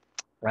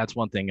that's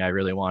one thing I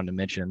really wanted to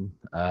mention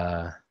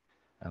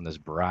on this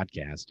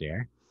broadcast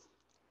here.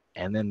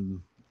 And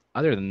then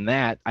other than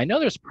that, I know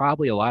there's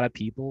probably a lot of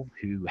people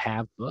who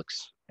have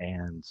books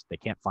and they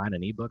can't find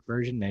an ebook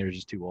version. They're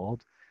just too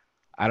old.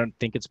 I don't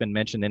think it's been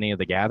mentioned in any of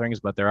the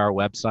gatherings, but there are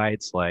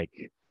websites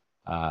like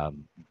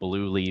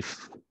Blue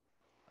Leaf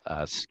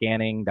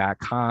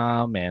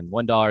scanning.com and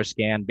 $1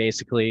 scan.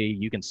 Basically,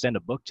 you can send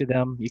a book to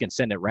them. You can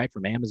send it right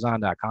from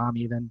Amazon.com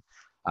even.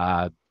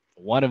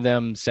 One of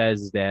them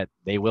says that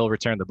they will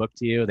return the book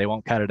to you. They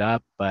won't cut it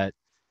up, but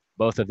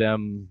both of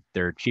them,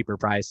 their cheaper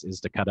price is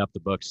to cut up the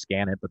book,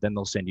 scan it, but then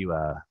they'll send you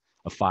a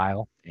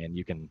file and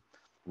you can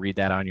read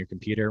that on your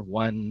computer.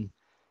 One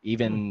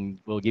even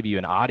will give you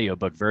an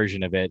audiobook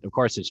version of it. Of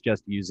course, it's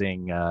just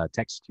using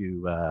text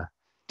to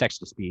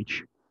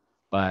speech.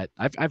 But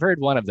I've heard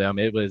one of them.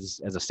 It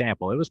was as a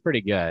sample. It was pretty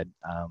good,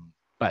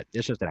 but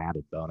it's just an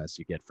added bonus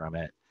you get from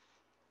it.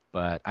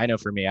 But I know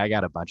for me, I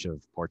got a bunch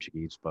of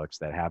Portuguese books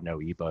that have no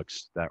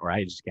ebooks or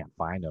I just can't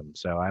find them.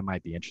 So I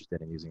might be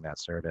interested in using that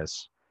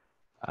service.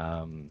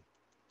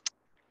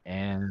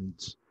 And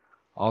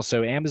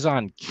also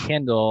Amazon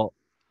Kindle.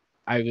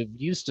 I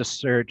used to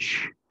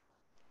search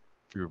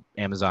through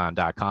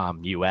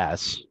Amazon.com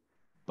US,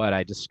 but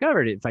I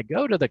discovered if I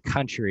go to the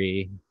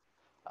country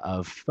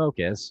of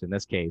focus, in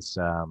this case,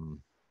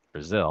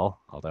 Brazil,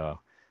 although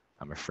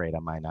I'm afraid I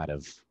might not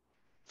have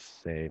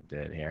saved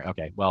it here.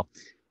 Okay, well,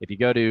 if you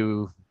go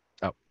to,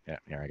 oh, yeah,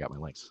 here I got my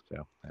links,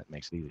 so that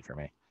makes it easy for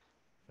me.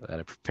 That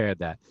I prepared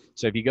that.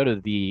 So if you go to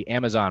the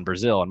Amazon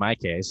Brazil, in my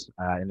case,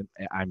 and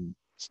I'm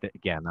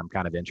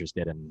kind of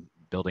interested in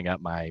building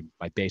up my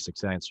basic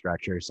science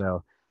structure.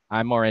 So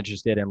I'm more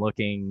interested in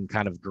looking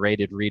kind of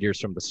graded readers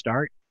from the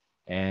start.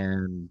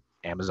 And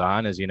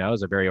Amazon, as you know,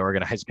 is a very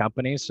organized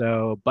company.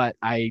 So, but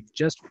I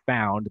just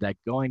found that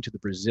going to the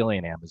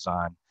Brazilian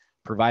Amazon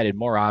provided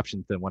more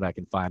options than what I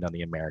can find on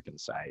the American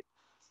site.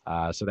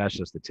 So that's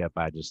just a tip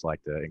I just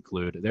like to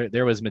include.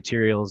 There was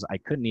materials I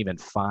couldn't even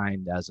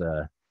find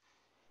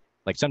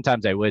like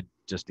sometimes I would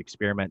just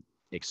experiment,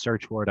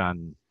 search for it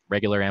on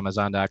regular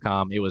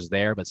Amazon.com. It was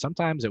there, but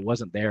sometimes it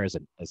wasn't there as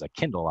a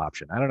Kindle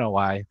option. I don't know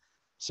why.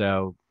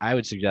 So I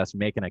would suggest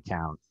make an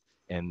account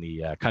in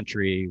the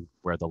country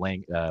where the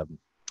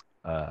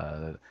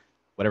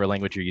whatever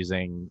language you're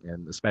using,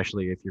 and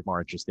especially if you're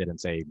more interested in,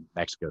 say,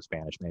 Mexico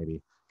Spanish,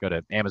 maybe go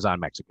to Amazon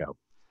Mexico,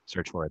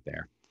 search for it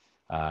there.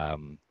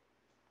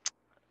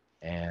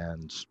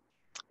 And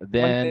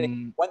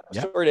then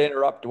sorry to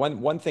interrupt.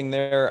 One thing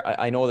there,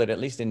 I know that at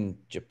least in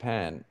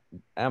Japan,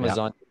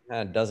 Amazon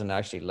Japan doesn't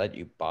actually let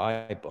you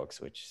buy books,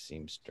 which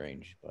seems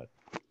strange, but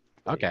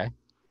okay.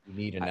 You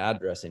need an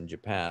address in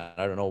Japan.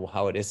 I don't know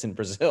how it is in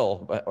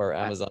Brazil, or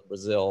Amazon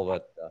Brazil,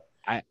 but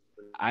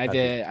I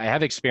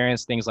have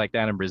experienced things like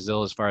that in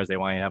Brazil, as far as they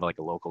want you to have like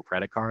a local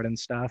credit card and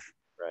stuff.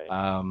 Right.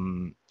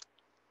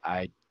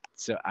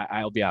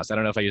 I'll be honest, I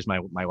don't know if I use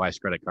my wife's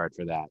credit card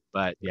for that,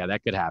 but yeah,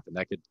 that could happen.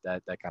 That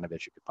kind of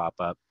issue could pop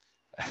up.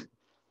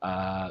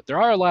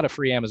 There are a lot of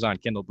free Amazon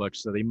Kindle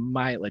books, so they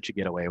might let you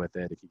get away with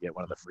it if you get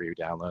one of the free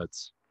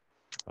downloads.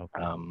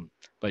 Okay.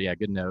 But yeah,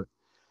 good note.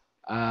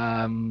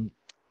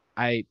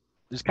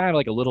 There's kind of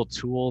like a little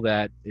tool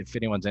that if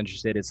anyone's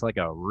interested, it's like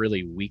a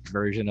really weak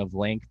version of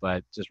LingQ,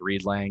 but just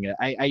read Lang.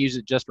 I use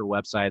it just for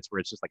websites where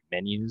it's just like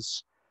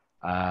menus,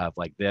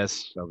 like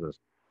this. I don't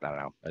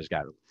know.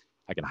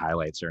 I can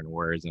highlight certain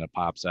words and it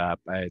pops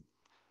up. I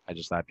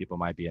just thought people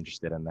might be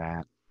interested in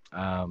that.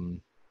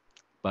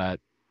 But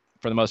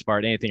for the most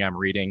part, anything I'm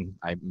reading,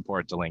 I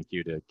import to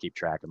LingQ to keep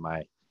track of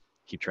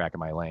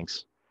my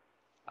links.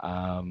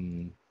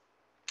 And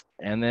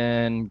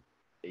then,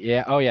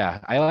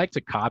 I like to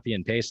copy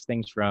and paste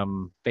things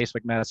from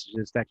Facebook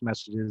messages, text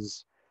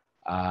messages,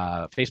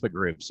 Facebook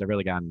groups. I've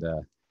really gotten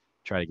to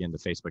try to get into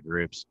Facebook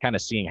groups, kind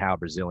of seeing how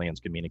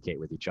Brazilians communicate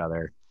with each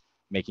other,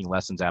 making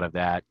lessons out of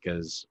that.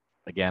 Because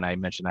again, I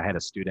mentioned I had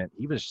a student,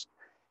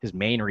 his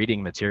main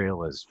reading material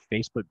was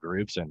Facebook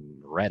groups and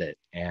Reddit.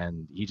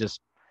 And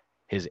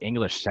his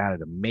English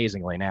sounded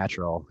amazingly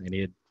natural.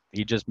 And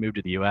he just moved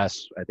to the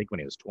US, I think when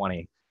he was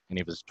 20, and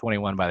he was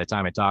 21 by the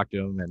time I talked to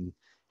him. And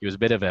he was a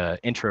bit of an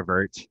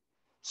introvert.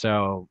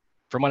 So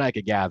from what I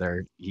could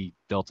gather, he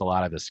built a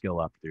lot of his skill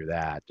up through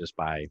that, just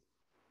by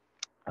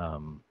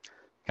kind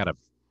of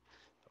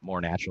more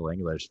natural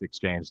English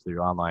exchange through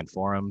online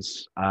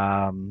forums.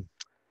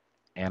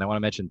 And I want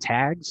to mention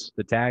tags.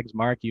 The tags,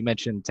 Mark, you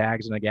mentioned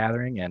tags in a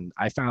gathering. And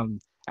I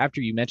found, after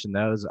you mentioned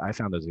those, I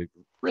found those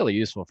really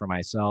useful for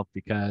myself,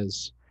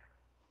 because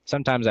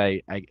sometimes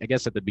I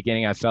guess at the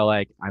beginning I felt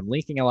like I'm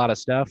linking a lot of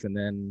stuff and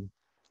then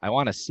I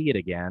want to see it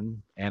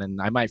again,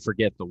 and I might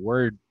forget the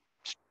word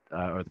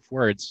or the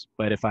words.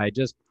 But if I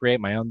just create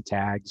my own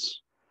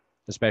tags,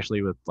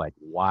 especially with like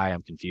why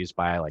I'm confused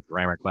by, like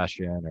grammar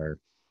question or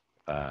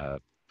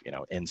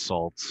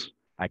insults,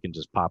 I can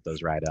just pop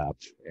those right up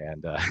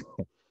and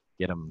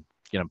get them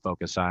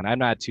focused on. I'm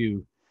not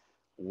too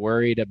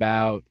worried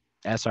about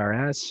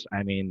SRS.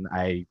 I mean,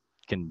 I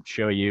can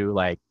show you,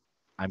 like,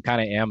 I'm kind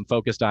of am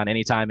focused on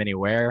anytime,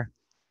 anywhere.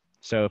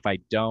 So if I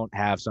don't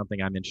have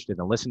something I'm interested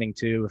in listening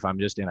to, if I'm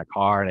just in a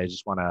car and I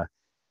just want to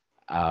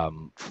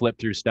flip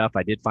through stuff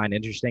I did find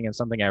interesting and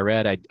something I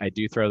read, I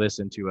do throw this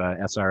into a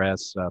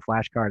SRS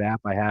flashcard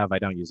app I have. I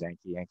don't use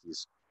Anki.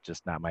 Anki's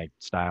just not my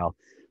style.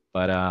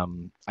 But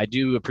I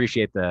do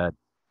appreciate the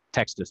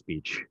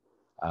text-to-speech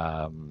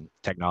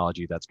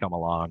technology that's come a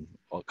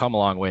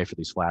long way for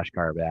these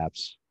flashcard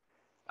apps.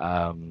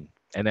 And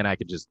then I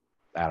could just,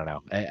 I don't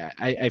know.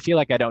 I feel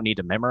like I don't need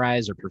to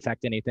memorize or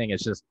perfect anything.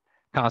 It's just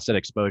constant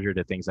exposure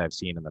to things I've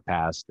seen in the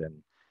past, and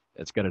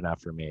it's good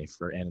enough for me.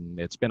 And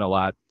it's been a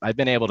lot. I've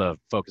been able to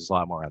focus a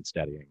lot more on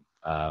studying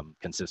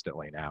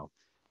consistently now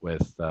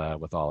with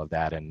all of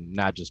that, and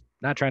not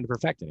trying to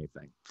perfect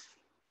anything.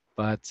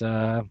 But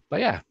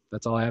yeah,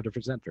 that's all I have to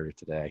present for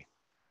today.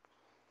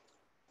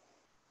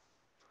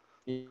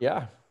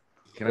 Yeah.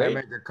 Can I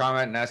make a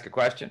comment and ask a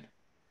question?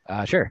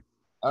 Sure.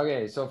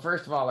 Okay, so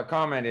first of all, the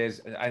comment is,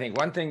 I think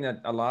one thing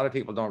that a lot of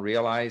people don't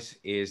realize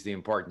is the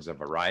importance of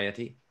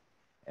variety.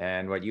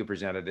 And what you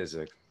presented is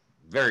a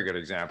very good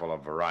example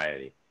of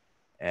variety.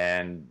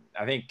 And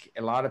I think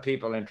a lot of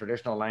people in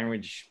traditional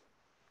language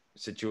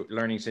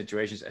learning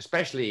situations,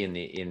 especially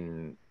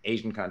in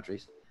Asian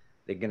countries,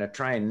 they're going to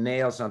try and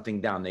nail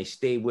something down. They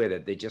stay with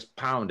it. They just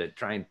pound it,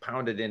 try and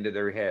pound it into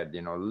their head,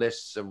 you know,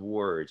 lists of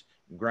words,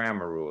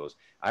 grammar rules.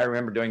 I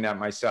remember doing that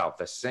myself.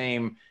 The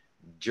same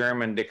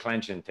German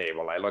declension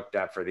table I looked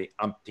at for the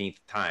umpteenth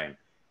time.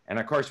 And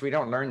of course, we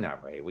don't learn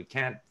that way. We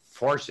can't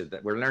force it.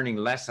 That we're learning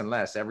less and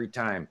less every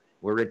time.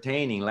 We're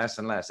retaining less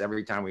and less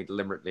every time we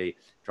deliberately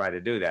try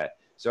to do that.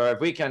 So if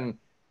we can,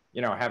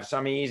 you know, have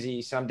some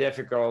easy, some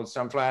difficult,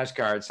 some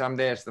flashcards, some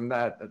this, some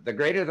that, the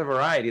greater the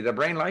variety, the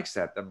brain likes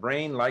that. The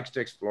brain likes to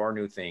explore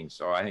new things.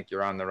 So I think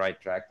you're on the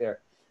right track there.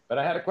 But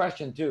I had a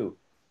question too.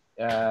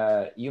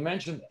 You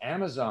mentioned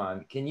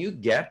Amazon. Can you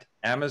get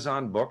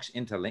Amazon books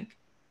into LingQ?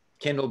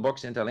 Kindle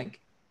books into LingQ?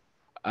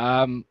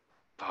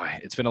 Boy,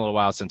 it's been a little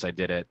while since I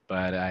did it,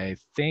 but I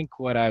think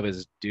what I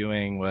was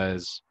doing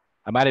was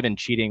I might have been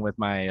cheating with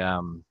my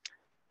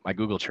my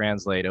Google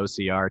Translate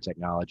OCR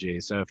technology.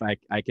 So if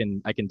I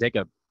can take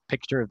a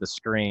picture of the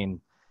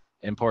screen,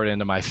 import it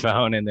into my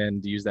phone, and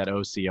then use that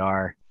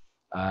OCR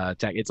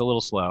tech. It's a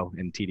little slow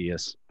and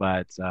tedious,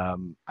 but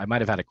I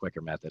might have had a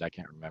quicker method. I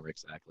can't remember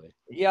exactly.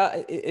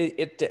 Yeah,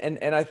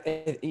 and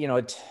I, you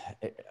know,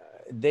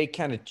 they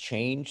kind of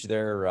change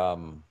their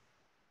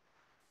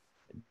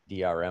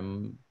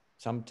DRM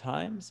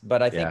sometimes,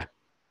 but I think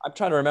I'm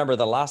trying to remember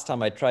the last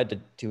time I tried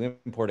to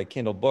import a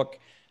Kindle book.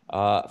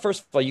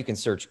 First of all, you can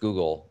search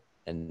Google,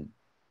 and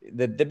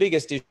the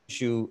biggest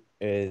issue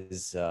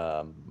is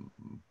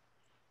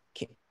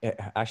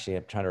actually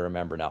I'm trying to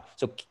remember now.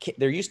 So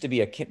there used to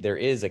be there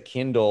is a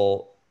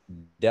Kindle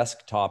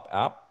desktop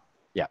app.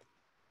 Yeah.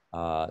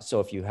 So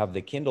if you have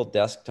the Kindle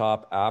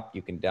desktop app,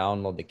 you can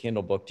download the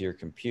Kindle book to your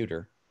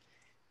computer.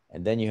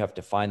 And then you have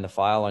to find the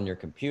file on your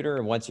computer.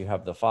 And once you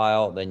have the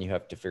file, then you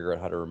have to figure out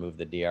how to remove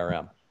the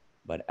DRM.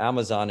 But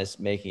Amazon is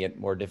making it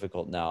more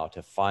difficult now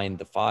to find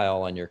the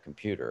file on your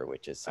computer,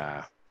 which is,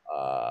 I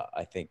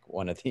think,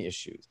 one of the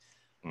issues.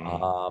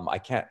 I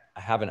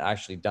haven't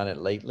actually done it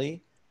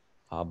lately,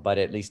 but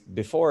at least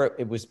before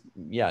it was,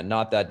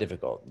 not that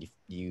difficult.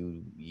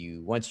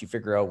 You once you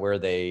figure out where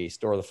they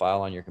store the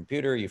file on your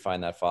computer, you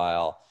find that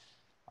file.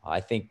 I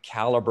think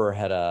Calibre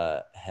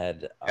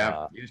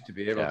used to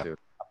be able to.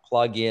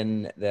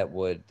 Plug-in that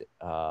would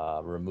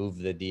remove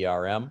the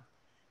DRM,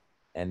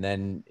 and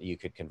then you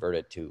could convert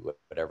it to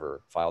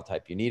whatever file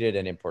type you needed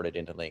and import it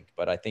into LingQ.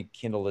 But I think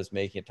Kindle is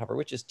making it tougher,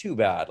 which is too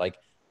bad. Like,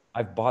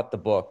 I've bought the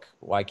book.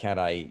 Why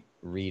can't I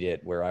read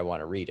it where I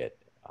want to read it?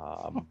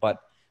 But,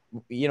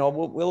 you know,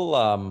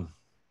 we'll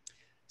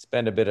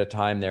spend a bit of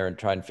time there and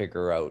try and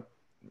figure out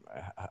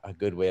a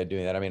good way of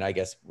doing that. I mean, I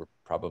guess we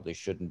probably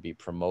shouldn't be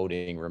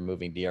promoting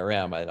removing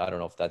DRM. I don't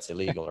know if that's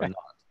illegal or not,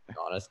 to be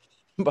honest.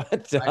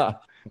 But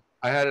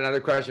I had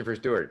another question for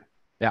Stuart.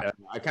 Yeah.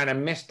 I kind of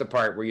missed the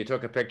part where you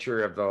took a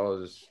picture of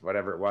those,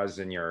 whatever it was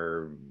in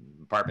your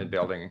apartment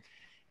building,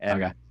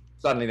 and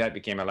suddenly that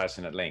became a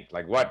lesson at LingQ.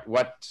 Like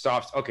what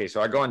soft, okay,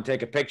 so I go and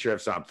take a picture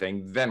of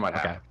something, then what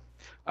happened?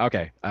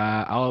 Okay,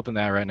 I'll open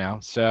that right now.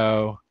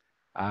 So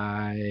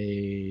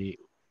I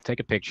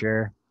take a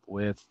picture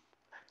with,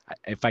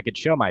 if I could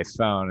show my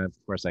phone, of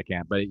course I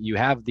can't, but you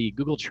have the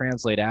Google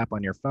Translate app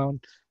on your phone.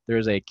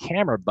 There's a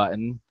camera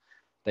button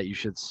that you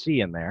should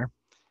see in there.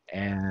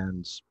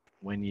 And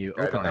when you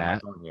open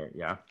that,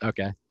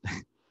 okay,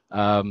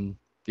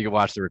 you can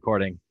watch the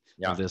recording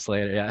of this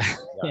later.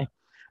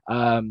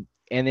 And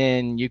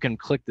then you can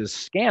click the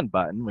scan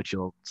button, which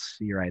you'll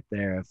see right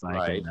there. If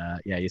I can,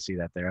 you see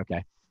that there.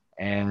 Okay.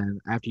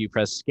 And after you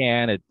press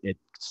scan, it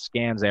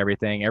scans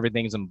everything.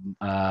 Everything's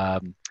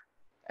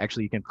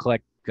actually, you can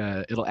click.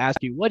 It'll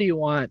ask you, what do you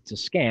want to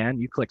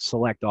scan? You click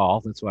select all.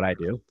 That's what I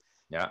do.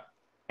 Yeah.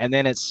 And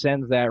then it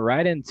sends that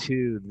right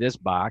into this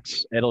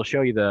box. It'll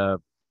show you the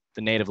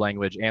native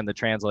language and the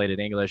translated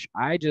English.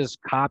 I just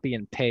copy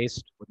and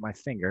paste with my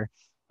finger.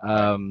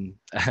 And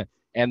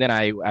then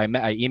I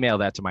email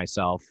that to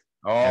myself.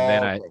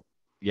 And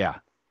then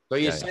So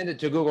you send it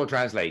to Google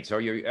Translate. So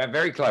you're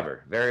very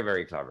clever, very,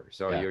 very clever.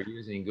 So you're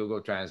using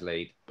Google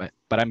Translate. But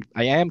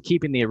I am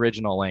keeping the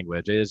original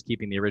language. It is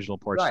keeping the original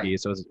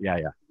Portuguese. So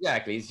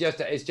Exactly.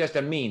 It's just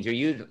a means.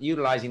 You're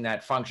utilizing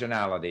that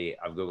functionality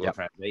of Google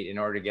Translate in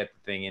order to get the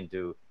thing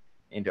into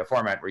a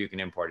format where you can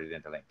import it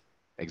into LingQ.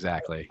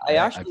 Exactly. I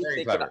actually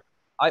think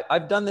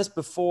I've done this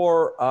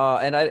before,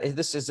 and is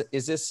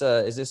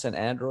this an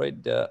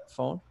Android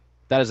phone?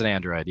 That is an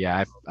Android.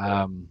 Yeah,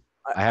 I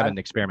haven't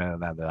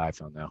experimented on that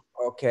iPhone though.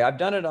 Okay, I've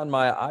done it on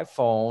my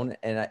iPhone,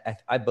 and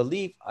I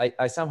believe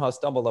I somehow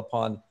stumbled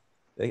upon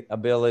the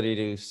ability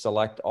to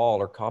select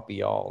all or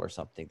copy all or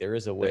something. There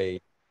is a way.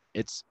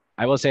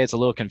 I will say it's a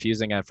little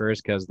confusing at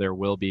first because there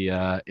will be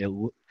at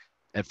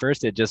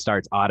first it just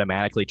starts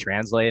automatically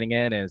translating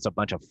it, and it's a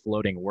bunch of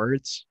floating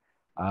words.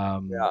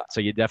 So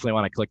you definitely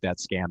want to click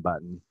that scan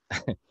button.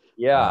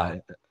 Yeah.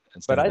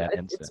 Instead But of that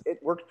instant. it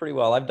works pretty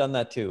well. I've done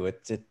that too.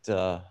 It's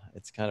a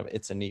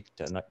neat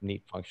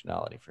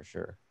functionality for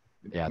sure.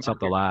 Yeah, it's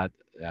helped a lot.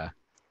 Yeah.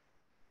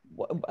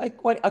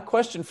 A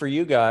question for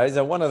you guys.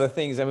 One of the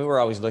things, I mean, we're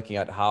always looking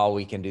at how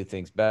we can do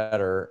things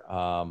better.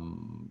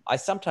 I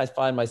sometimes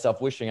find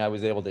myself wishing I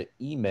was able to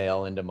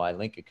email into my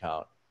Link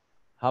account.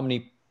 How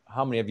many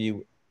of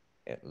you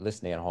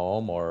listening at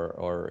home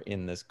or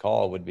in this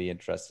call would be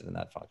interested in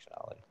that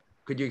functionality?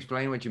 Could you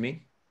explain what you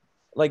mean?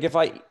 Like if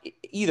I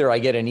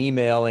get an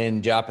email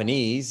in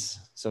Japanese,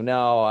 so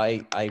now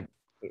I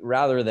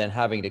rather than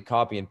having to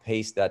copy and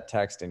paste that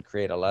text and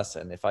create a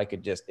lesson, if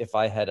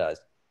I had a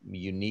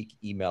unique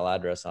email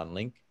address on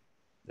Link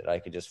that I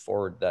could just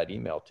forward that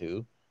email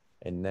to,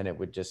 and then it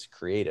would just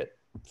create it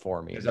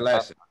for me. As a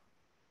lesson.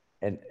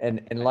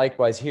 And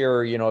likewise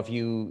here, you know, if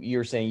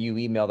you're saying you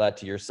email that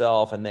to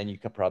yourself and then you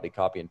could probably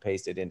copy and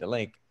paste it into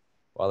Link.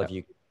 Well, if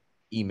you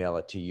email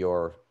it to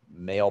your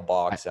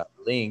mailbox at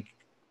Link,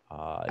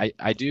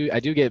 I do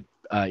get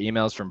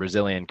emails from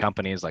Brazilian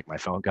companies like my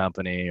phone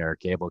company or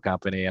cable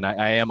company, and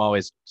I am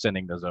always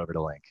sending those over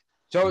to Link.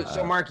 So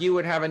Mark, you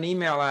would have an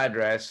email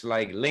address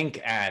like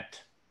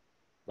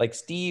like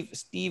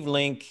Steve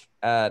Link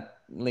at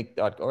Link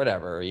or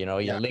whatever, you know,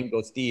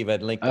 Lingo Steve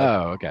at Link.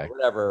 Oh, okay.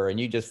 Whatever, and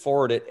you just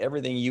forward it,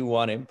 everything you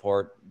want to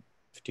import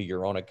to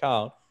your own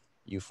account,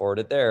 you forward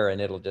it there,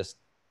 and it'll just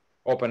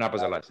open up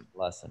as a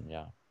lesson.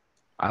 Yeah.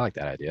 I like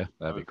that idea.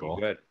 That'd be cool.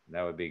 Good.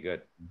 That would be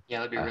good. Yeah,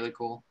 that'd be really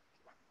cool.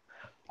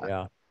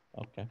 Yeah.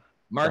 Okay.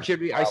 Mark,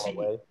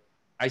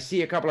 I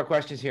see a couple of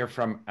questions here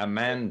from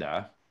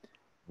Amanda.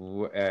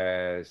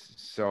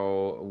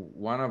 So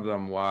one of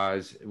them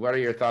was, what are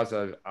your thoughts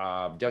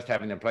of just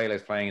having the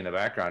playlist playing in the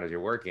background as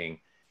you're working?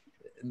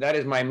 That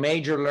is my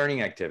major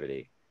learning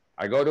activity.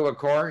 I go to a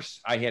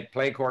course, I hit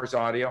play course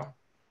audio,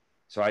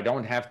 so I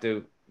don't have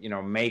to, you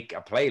know, make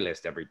a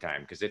playlist every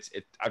time, because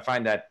I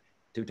find that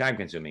too time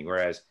consuming.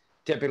 Whereas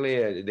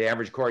typically the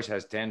average course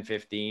has 10,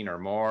 15 or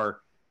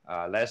more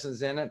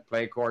lessons in it,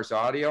 play course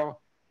audio,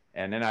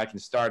 and then I can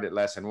start at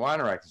lesson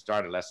 1 or I can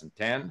start at lesson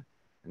 10,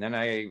 and then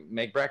I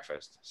make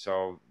breakfast.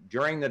 So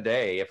during the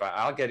day, if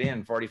I'll get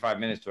in 45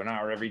 minutes to an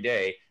hour every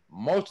day,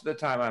 most of the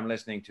time I'm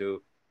listening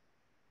to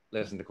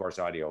course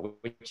audio,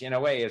 which in a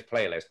way is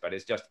playlist, but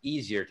it's just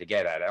easier to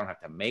get at. I don't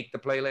have to make the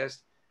playlist.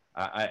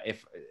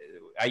 If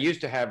I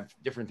used to have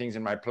different things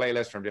in my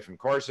playlist from different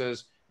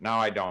courses, now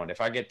I don't.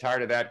 If I get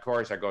tired of that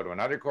course, I go to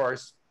another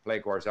course, play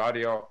course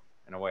audio,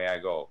 and away I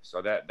go.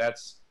 So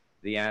that's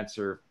the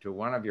answer to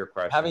one of your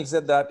questions. Having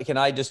said that, can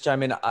I just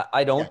chime in?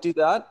 I don't do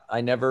that. I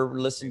never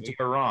listen to.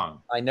 You're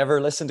wrong. I never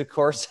listen to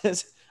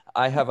courses.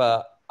 I have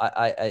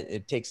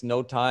it takes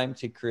no time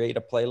to create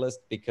a playlist,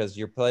 because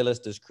your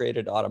playlist is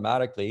created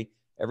automatically.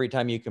 Every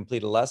time you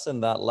complete a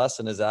lesson, that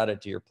lesson is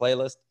added to your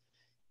playlist.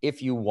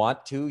 If you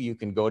want to, you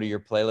can go to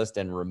your playlist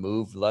and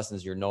remove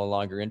lessons you're no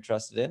longer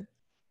interested in.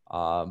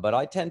 But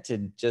I tend to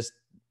just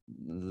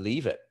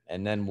leave it,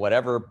 and then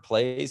whatever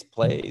plays,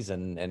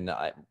 and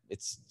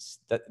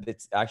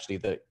it's actually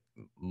the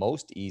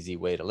most easy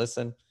way to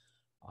listen.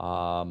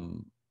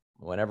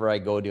 Whenever I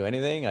go do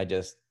anything, I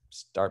just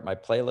start my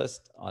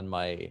playlist on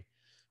my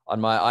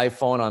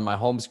iPhone on my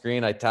home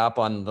screen. I tap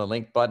on the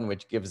link button,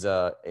 which gives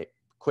a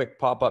quick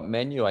pop-up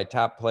menu. I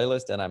tap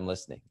playlist and I'm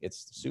listening.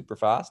 It's super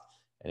fast,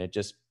 and it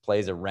just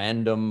plays a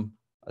random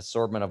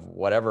assortment of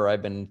whatever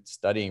I've been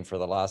studying for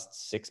the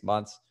last 6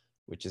 months,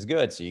 which is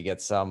good. So you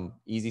get some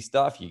easy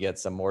stuff, you get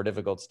some more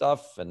difficult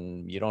stuff,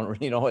 and you don't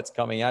really know what's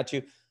coming at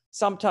you.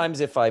 Sometimes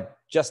if I've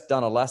just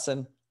done a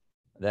lesson,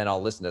 then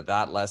I'll listen to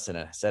that lesson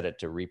and set it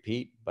to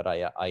repeat. But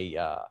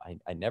I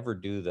never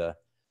do the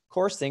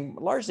course thing,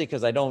 largely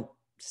because I don't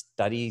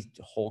study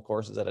whole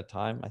courses at a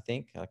time. I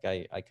think like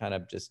I kind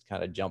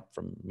of jump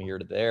from here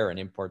to there and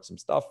import some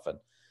stuff. And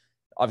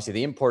obviously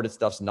the imported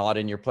stuff's not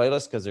in your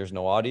playlist because there's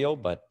no audio,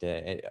 but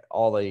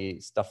all the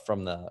stuff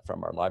from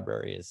our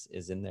library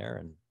is in there,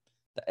 and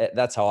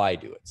that's how I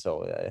do it.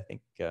 So I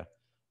think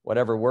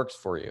whatever works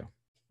for you.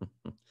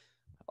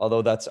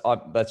 Although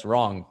that's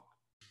wrong.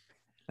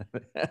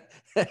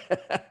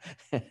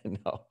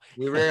 No,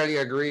 we rarely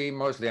agree.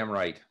 Mostly I'm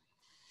right.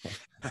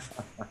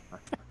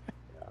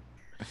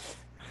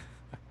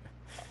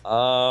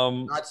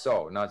 Not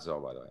so, by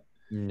the way.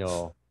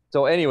 No.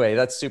 So anyway,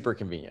 that's super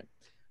convenient.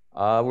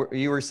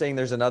 You were saying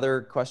there's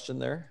another question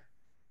there?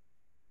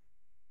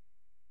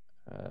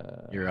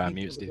 You're on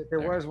mute, Steve. There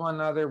was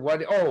one other.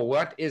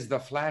 What is the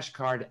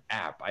flashcard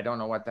app? I don't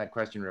know what that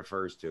question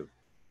refers to.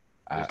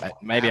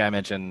 Maybe I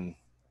mentioned.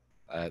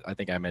 I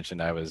think I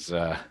mentioned I was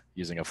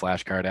using a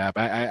flashcard app.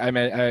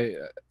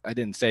 I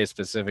didn't say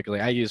specifically.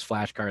 I use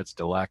Flashcards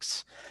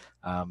Deluxe.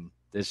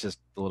 it's just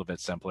a little bit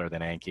simpler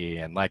than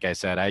Anki. And like I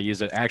said, I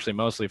use it actually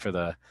mostly for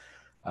the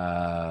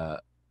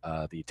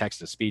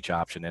text-to-speech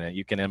option in it.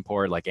 You can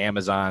import like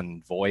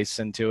Amazon voice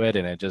into it,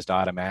 and it just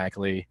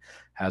automatically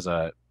has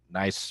a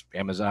nice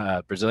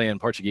Amazon Brazilian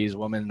Portuguese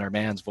woman or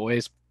man's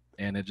voice,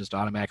 and it just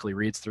automatically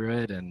reads through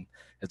it, and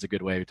it's a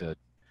good way to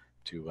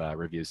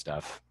review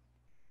stuff.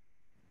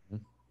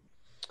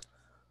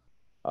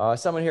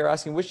 Someone here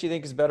asking, which do you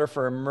think is better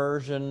for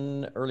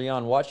immersion early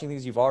on? Watching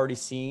things you've already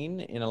seen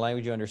in a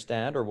language you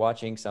understand, or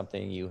watching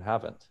something you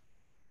haven't?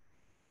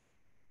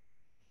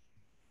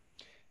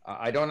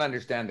 I don't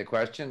understand the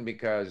question,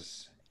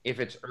 because if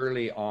it's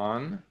early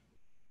on,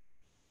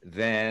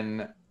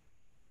 then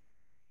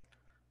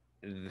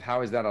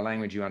how is that a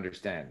language you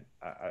understand?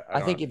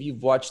 I think if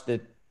you've watched the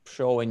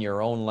show in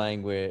your own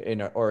language,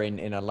 or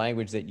in a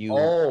language that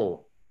you,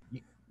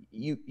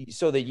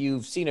 so that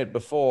you've seen it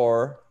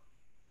before,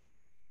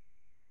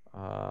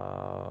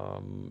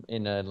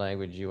 in a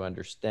language you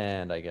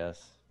understand, I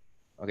guess.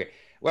 Okay.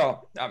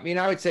 Well, I mean,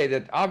 I would say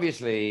that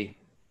obviously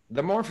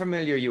the more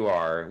familiar you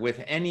are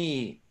with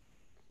any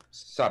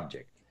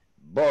subject,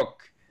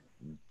 book,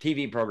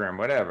 TV program,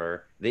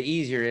 whatever, the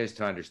easier it is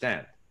to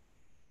understand.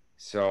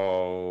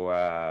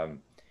 So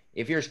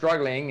if you're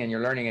struggling and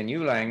you're learning a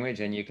new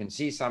language and you can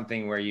see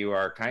something where you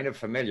are kind of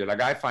familiar,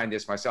 like I find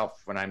this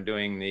myself when I'm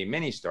doing the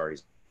mini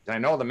stories. I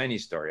know the mini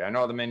story. I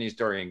know the mini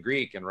story in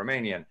Greek and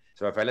Romanian.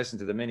 So if I listen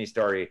to the mini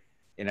story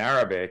in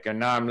Arabic, and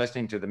now I'm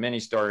listening to the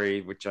mini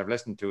story, which I've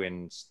listened to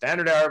in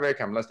standard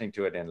Arabic, I'm listening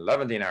to it in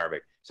Levantine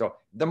Arabic. So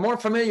the more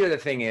familiar the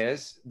thing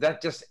is,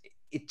 it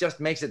just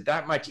makes it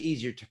that much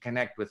easier to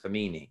connect with the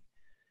meaning.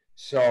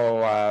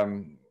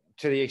 So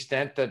to the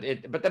extent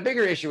that but the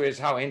bigger issue is,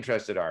 how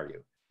interested are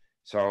you?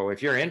 So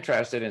if you're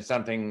interested in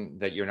something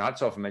that you're not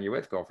so familiar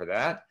with, go for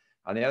that.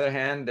 On the other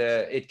hand,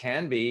 it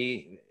can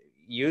be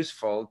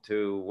useful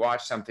to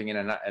watch something in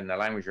the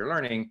language you're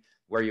learning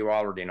where you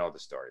already know the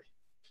story.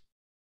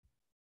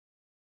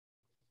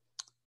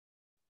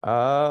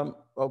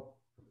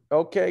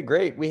 Okay,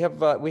 great. We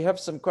have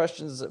some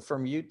questions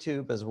from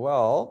YouTube as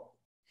well.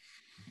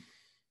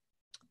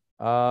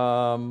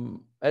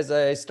 As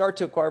I start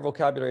to acquire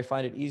vocabulary, I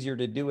find it easier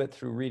to do it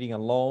through reading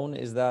alone.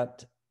 Is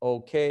that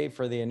okay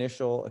for the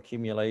initial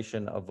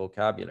accumulation of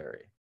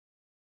vocabulary?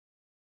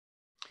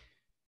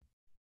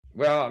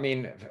 Well, I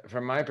mean,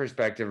 from my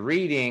perspective,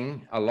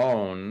 reading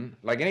alone,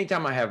 like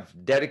anytime I have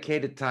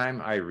dedicated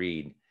time, I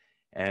read.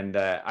 And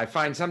I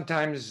find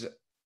sometimes,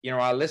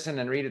 I'll listen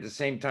and read at the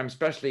same time,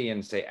 especially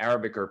in, say,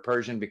 Arabic or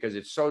Persian, because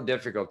it's so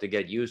difficult to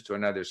get used to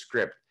another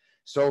script.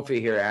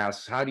 Sophie here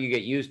asks, how do you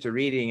get used to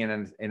reading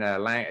in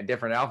a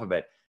different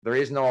alphabet? There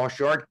is no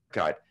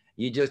shortcut.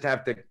 You just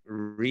have to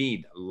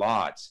read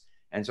lots.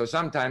 And so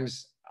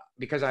sometimes,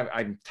 because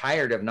I'm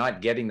tired of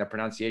not getting the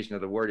pronunciation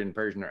of the word in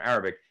Persian or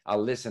Arabic,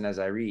 I'll listen as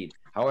I read.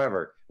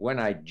 However, when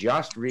I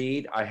just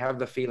read, I have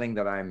the feeling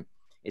that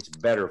it's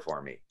better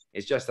for me.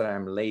 It's just that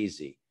I'm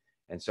lazy.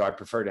 And so I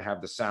prefer to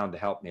have the sound to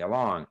help me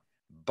along.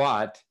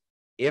 But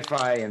if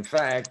I, in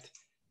fact,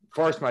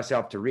 force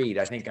myself to read,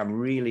 I think I'm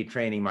really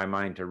training my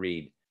mind to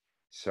read.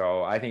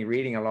 So I think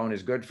reading alone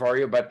is good for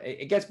you. But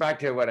it gets back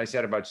to what I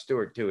said about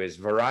Stuart too, is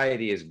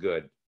variety is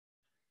good.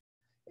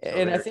 So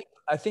and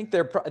I think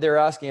they're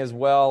asking as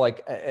well,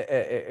 like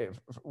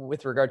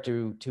with regard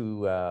to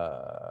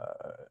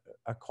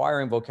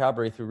acquiring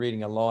vocabulary through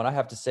reading alone. I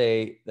have to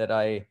say that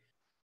I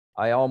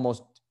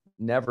almost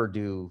never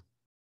do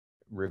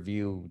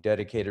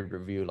dedicated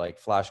review,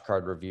 like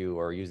flashcard review,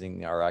 or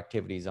using our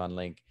activities on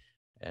Link,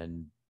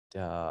 and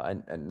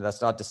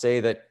that's not to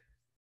say that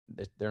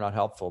they're not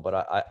helpful,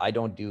 but I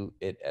don't do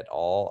it at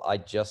all. I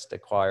just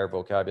acquire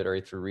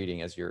vocabulary through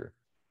reading, as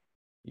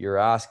you're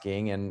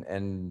asking,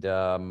 and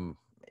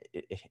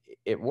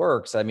it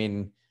works. I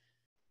mean,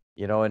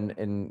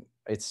 and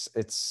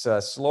it's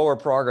slower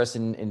progress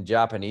in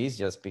Japanese,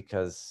 just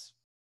because,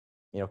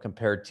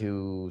 compared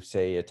to,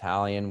 say,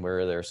 Italian,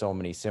 where there are so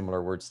many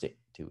similar words to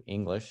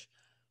English,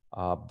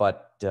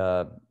 but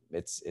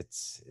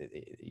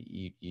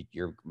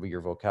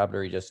your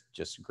vocabulary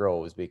just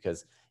grows,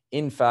 because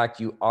in fact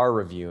you are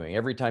reviewing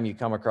every time you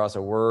come across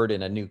a word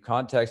in a new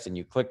context and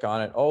you click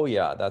on it. Oh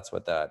yeah, that's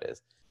what that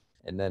is.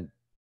 And then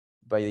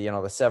by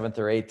the seventh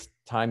or eighth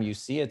time you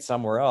see it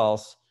somewhere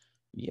else,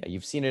 yeah,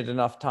 you've seen it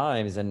enough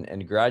times,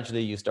 and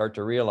gradually you start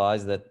to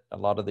realize that a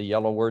lot of the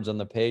yellow words on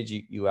the page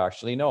you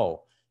actually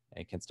know,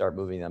 and can start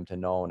moving them to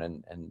known.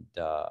 And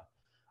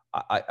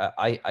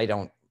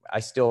I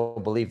still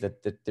believe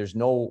that there's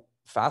no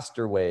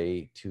faster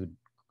way to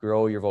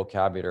grow your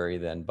vocabulary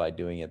than by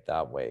doing it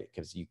that way,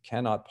 because you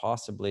cannot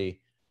possibly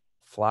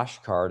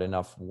flashcard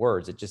enough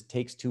words. It just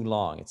takes too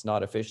long. It's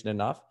not efficient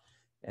enough.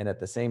 And at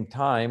the same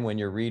time, when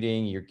you're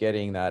reading, you're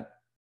getting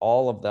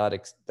all of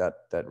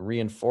that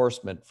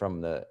reinforcement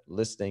from the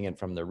listening and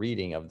from the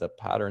reading of the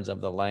patterns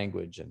of the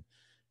language.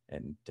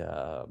 And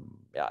yeah,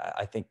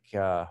 I think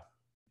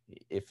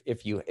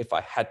if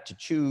I had to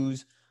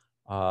choose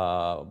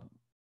to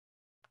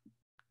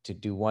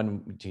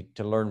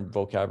learn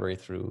vocabulary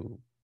through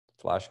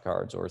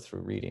flashcards or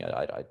through reading,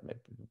 I'd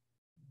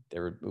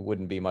there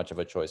wouldn't be much of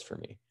a choice for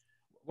me.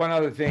 One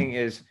other thing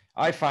is,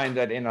 I find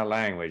that in a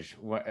language,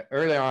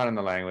 early on in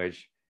the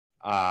language,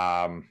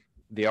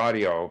 the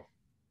audio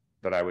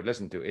that I would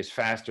listen to is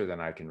faster than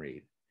I can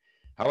read.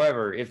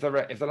 However, if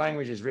the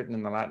language is written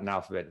in the Latin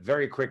alphabet,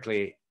 very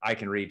quickly I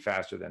can read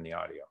faster than the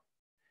audio.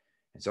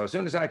 And so as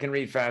soon as I can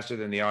read faster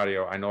than the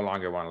audio, I no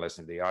longer want to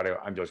listen to the audio.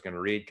 I'm just going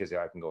to read because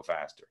I can go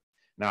faster.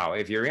 Now,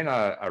 if you're in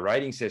a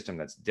writing system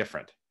that's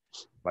different,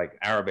 like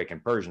Arabic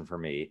and Persian for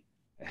me,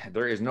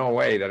 there is no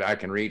way that I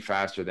can read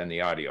faster than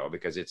the audio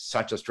because it's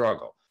such a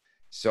struggle.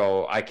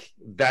 So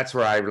that's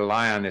where I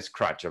rely on this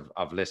crutch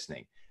of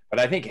listening. But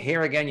I think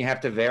here again, you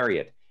have to vary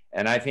it.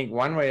 And I think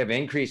one way of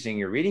increasing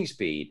your reading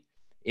speed,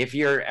 if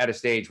you're at a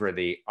stage where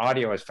the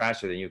audio is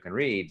faster than you can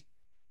read,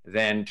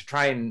 then to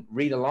try and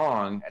read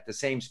along at the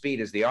same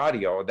speed as the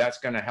audio, that's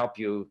going to help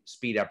you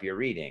speed up your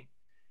reading.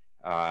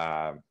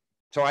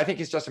 So I think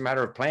it's just a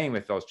matter of playing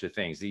with those two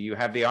things. You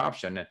have the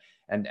option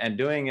and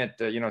doing it,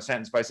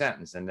 sentence by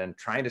sentence, and then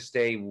trying to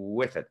stay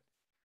with it,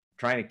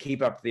 trying to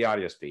keep up the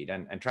audio speed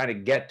and trying to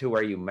get to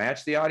where you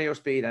match the audio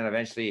speed and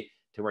eventually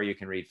to where you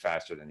can read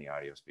faster than the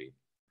audio speed.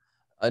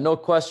 No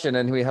question.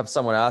 And we have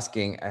someone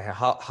asking,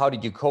 how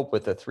did you cope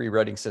with the 3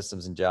 writing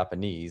systems in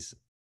Japanese?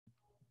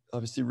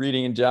 Obviously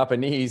reading in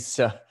Japanese,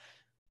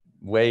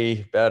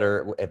 way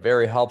better,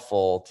 very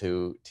helpful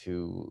to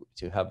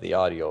have the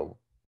audio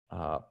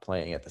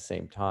playing at the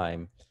same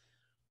time.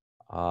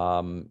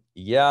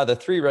 Yeah, the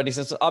 3 writing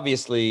systems,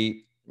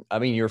 obviously, I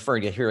mean, you're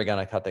referring to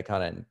hiragana,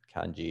 katakana, and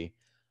kanji.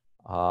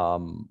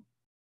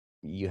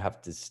 You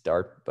have to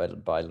start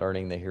by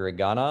learning the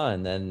hiragana,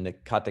 and then the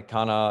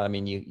katakana, I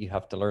mean, you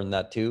have to learn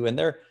that too. And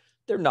they're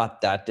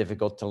not that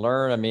difficult to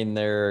learn. I mean,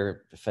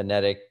 they're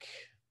phonetic,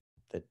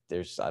 that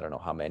there's, I don't know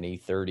how many,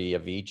 30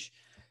 of each.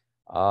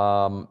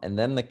 And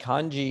then the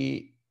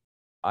kanji,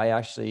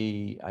 I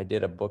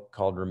did a book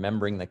called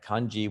Remembering the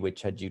Kanji,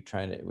 which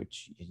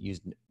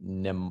used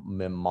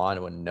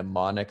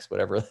mnemonics,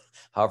 whatever,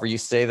 however you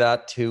say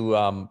that,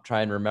 to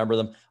try and remember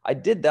them. I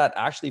did that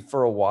actually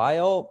for a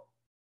while,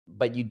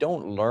 but you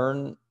don't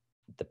learn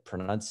the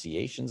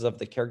pronunciations of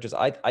the characters.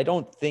 I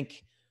don't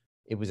think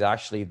it was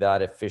actually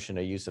that efficient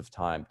a use of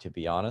time, to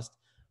be honest.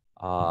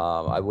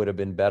 I would have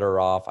been better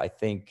off, I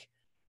think,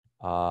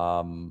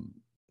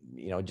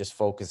 just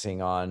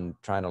focusing on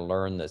trying to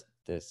learn a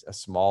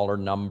smaller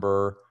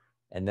number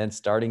and then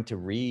starting to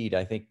read.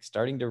 I think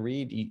starting to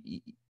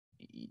read,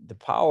 the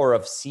power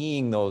of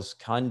seeing those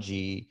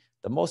kanji,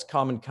 the most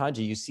common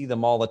kanji, you see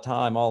them all the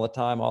time.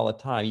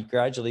 You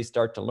gradually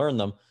start to learn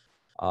them.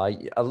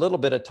 A little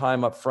bit of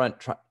time up front,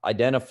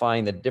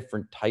 identifying the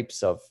different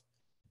types of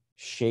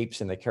shapes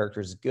in the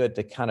characters is good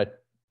to kind of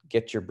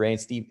get your brain.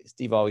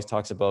 Steve always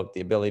talks about the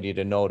ability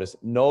to notice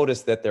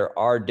that there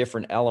are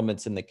different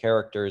elements in the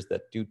characters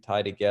that do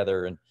tie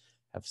together and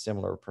have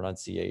similar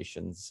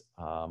pronunciations.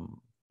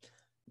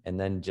 And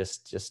then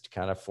just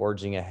kind of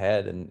forging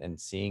ahead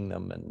and seeing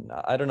them. And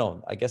I don't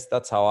know, I guess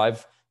that's how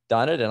I've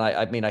done it. And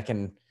I mean, I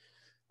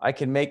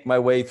can make my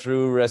way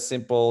through a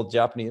simple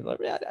Japanese,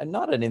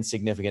 not an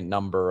insignificant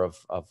number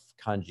of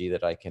kanji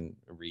that I can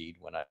read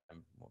when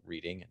I'm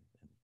reading.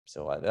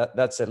 So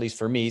that's at least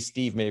for me.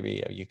 Steve,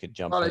 maybe you could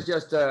jump in. Well, it's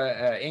just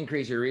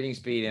increase your reading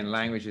speed in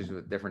languages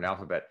with different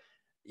alphabet.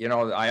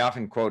 I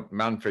often quote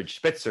Manfred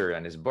Spitzer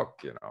and his book,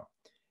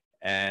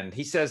 and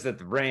he says that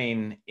the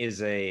brain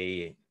is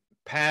a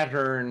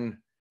pattern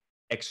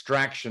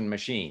extraction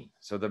machine.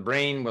 So the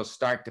brain will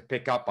start to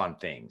pick up on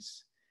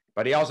things,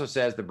 but he also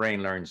says the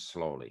brain learns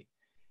slowly.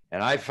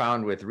 And I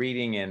found with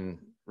reading in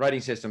writing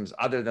systems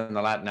other than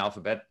the Latin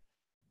alphabet,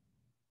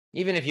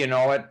 even if you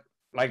know it,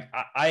 like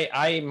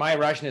my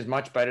Russian is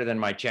much better than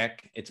my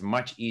Czech. It's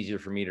much easier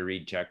for me to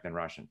read Czech than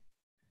Russian,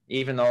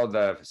 even though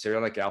the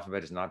Cyrillic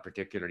alphabet is not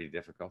particularly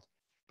difficult.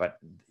 But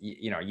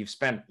you've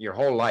spent your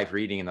whole life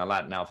reading in the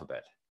Latin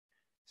alphabet.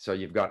 So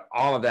you've got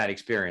all of that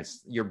experience.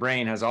 Your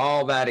brain has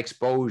all that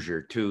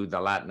exposure to the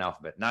Latin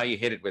alphabet. Now you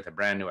hit it with a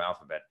brand new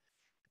alphabet.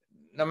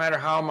 No matter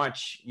how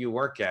much you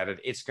work at it,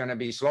 it's going to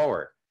be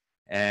slower.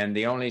 And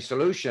the only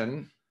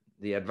solution,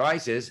 the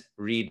advice is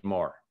read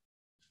more.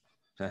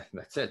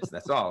 That's it.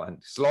 That's all.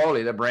 And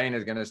slowly the brain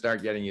is going to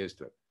start getting used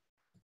to it.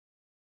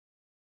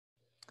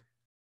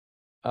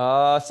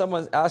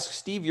 Someone asked,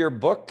 Steve, your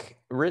book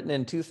written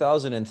in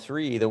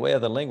 2003, The Way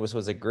of the Linguist,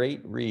 was a great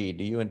read.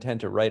 Do you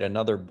intend to write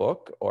another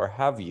book, or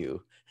have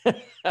you?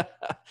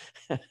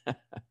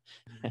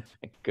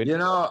 Good.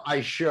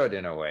 I should,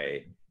 in a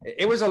way.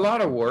 It was a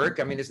lot of work.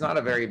 I mean, it's not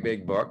a very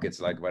big book.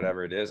 It's like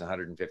whatever it is,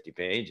 150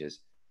 pages.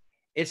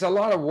 It's a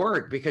lot of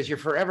work because you're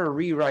forever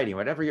rewriting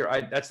whatever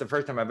that's the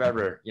first time I've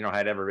ever,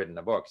 had ever written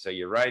a book. So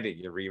you write it,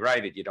 you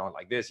rewrite it. You don't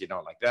like this, you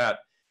don't like that.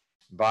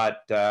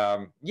 But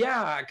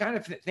yeah, I kind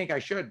of think I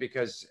should,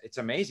 because it's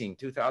amazing.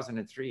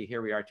 2003,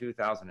 here we are,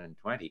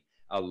 2020.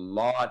 A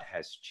lot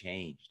has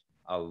changed.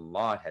 A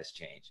lot has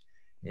changed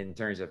in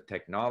terms of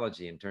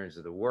technology, in terms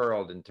of the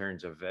world, in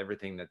terms of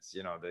everything that's,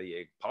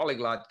 the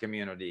polyglot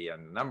community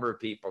and the number of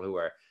people who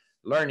are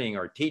learning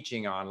or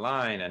teaching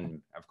online.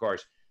 And of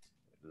course,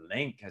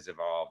 LingQ has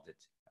evolved.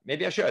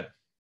 Maybe I should.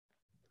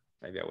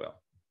 Maybe I will.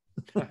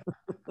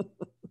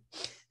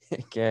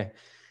 Okay.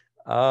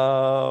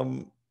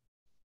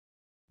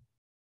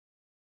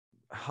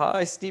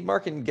 Hi, Steve,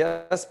 Mark, and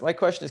guest. My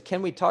question is,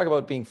 can we talk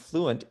about being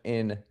fluent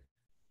in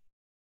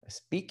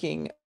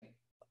speaking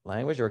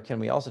language, or can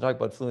we also talk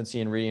about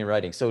fluency in reading and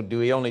writing? So do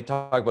we only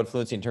talk about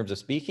fluency in terms of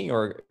speaking,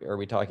 or are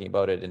we talking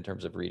about it in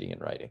terms of reading and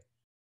writing?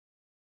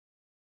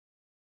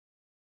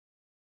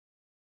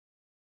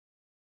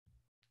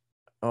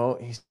 Oh,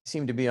 he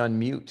seemed to be on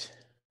mute.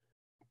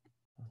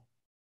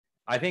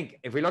 I think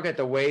if we look at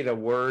the way the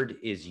word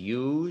is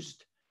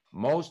used,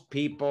 most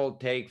people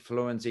take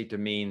fluency to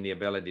mean the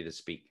ability to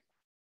speak.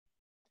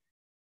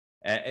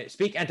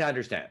 Speak and to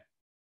understand.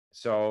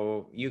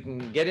 So you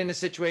can get in a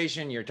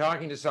situation, you're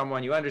talking to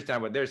someone, you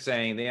understand what they're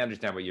saying, they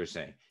understand what you're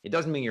saying. It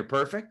doesn't mean you're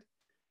perfect,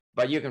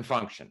 but you can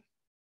function.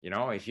 You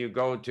know, if you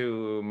go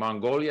to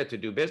Mongolia to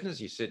do business,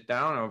 you sit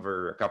down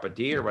over a cup of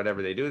tea or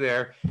whatever they do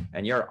there,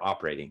 and you're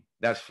operating.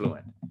 That's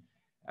fluent.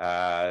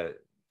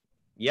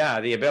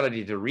 Yeah, the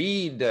ability to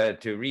read,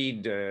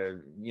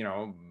 you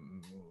know,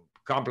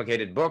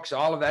 complicated books,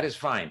 all of that is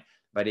fine.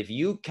 But if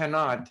you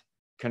cannot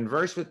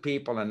converse with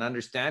people and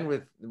understand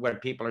with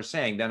what people are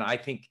saying, then I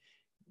think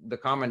the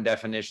common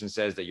definition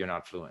says that you're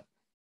not fluent.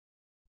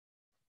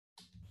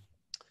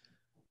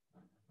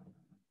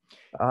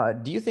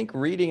 Do you think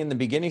reading in the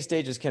beginning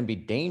stages can be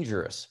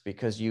dangerous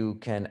because you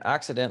can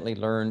accidentally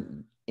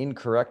learn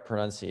incorrect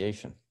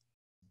pronunciation?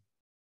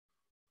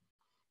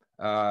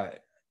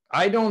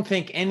 I don't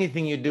think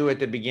anything you do at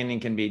the beginning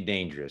can be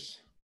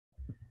dangerous,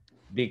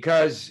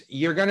 because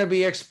you're going to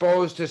be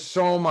exposed to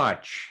so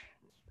much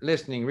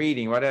listening,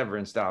 reading, whatever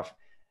and stuff.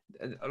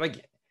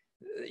 Like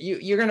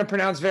you're going to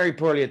pronounce very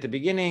poorly at the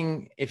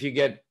beginning. If you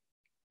get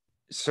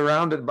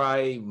surrounded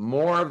by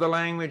more of the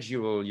language,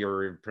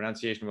 your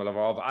pronunciation will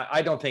evolve.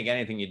 I don't think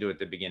anything you do at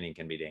the beginning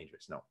can be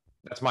dangerous. No,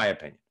 that's my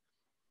opinion.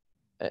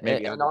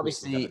 Maybe and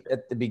obviously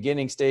at the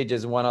beginning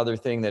stages, one other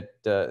thing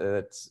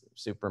that's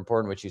super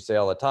important, which you say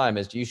all the time,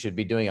 is you should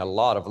be doing a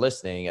lot of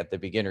listening at the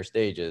beginner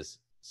stages,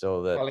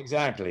 so that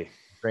exactly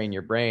train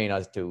your brain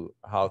as to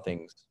how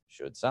things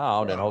should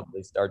sound and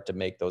hopefully start to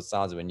make those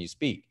sounds when you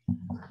speak.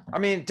 I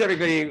mean,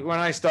 typically when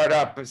I start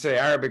up, say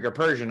Arabic or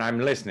Persian, I'm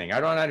listening.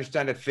 I don't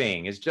understand a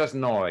thing. It's just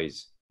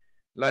noise.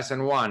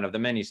 Lesson 1 of the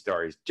mini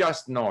stories,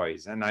 just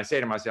noise. And I say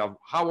to myself,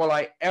 how will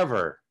I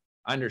ever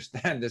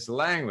understand this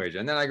language?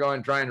 And then I go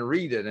and try and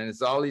read it, and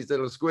it's all these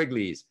little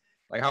squigglies.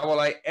 Like, how will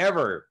I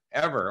ever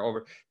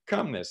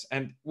overcome this?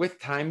 And with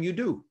time, you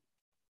do.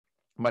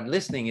 But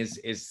listening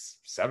is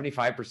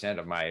 75%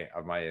 of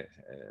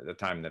the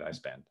time that I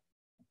spend.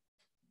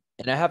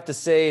 And I have to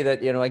say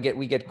that, you know,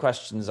 we get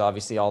questions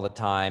obviously all the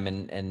time,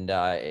 and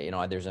you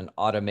know, there's an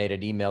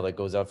automated email that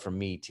goes out from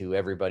me to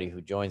everybody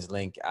who joins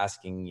LingQ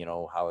asking, you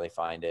know, how they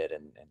find it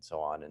and so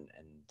on. And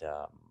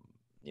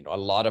you know, a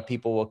lot of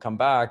people will come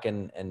back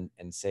and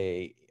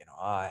say, you know,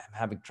 I'm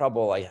having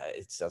trouble.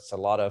 It's a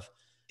lot of,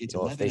 you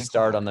know, if they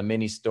start on the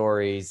mini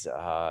stories,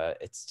 I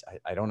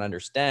don't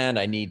understand.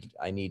 I need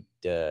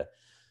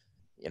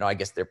you know, I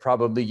guess they're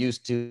probably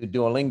used to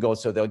Duolingo,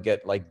 so they'll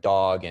get like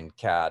dog and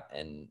cat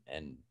and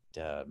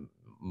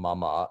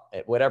mama,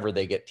 whatever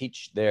they get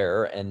teach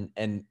there, and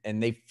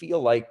they feel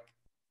like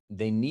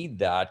they need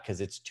that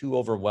because it's too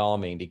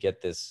overwhelming to get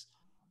this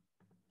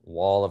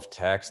wall of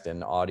text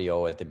and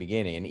audio at the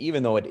beginning. And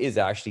even though it is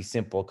actually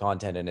simple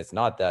content and it's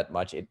not that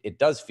much, it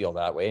does feel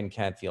that way and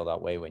can feel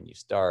that way when you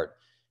start.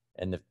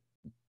 And the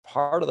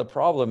part of the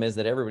problem is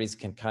that everybody's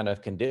kind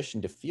of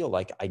conditioned to feel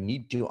like, I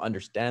need to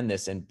understand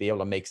this and be able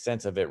to make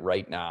sense of it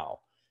right now.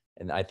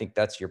 And I think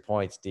that's your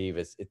point, Steve,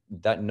 is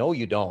that no,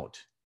 you don't.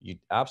 You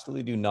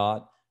absolutely do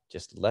not.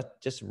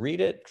 Just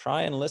read it,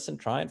 try and listen,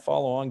 try and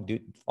follow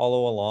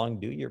along,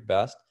 do your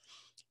best,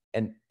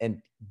 and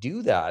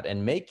do that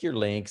and make your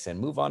links and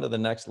move on to the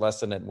next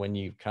lesson. And when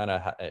you've kind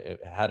of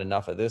had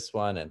enough of this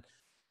one,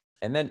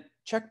 and then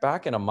check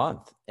back in a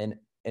month and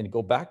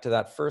go back to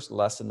that first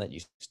lesson that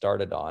you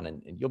started on,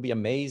 and you'll be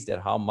amazed at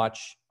how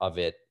much of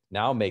it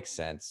now makes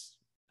sense,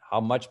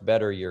 how much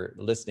better your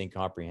listening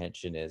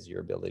comprehension is, your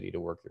ability to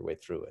work your way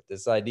through it.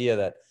 This idea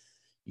that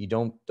you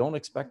don't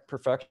expect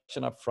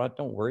perfection up front,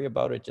 don't worry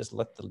about it, just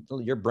let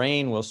your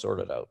brain will sort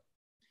it out.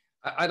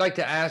 I'd like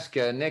to ask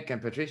Nick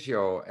and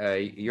Patricio,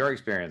 your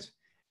experience.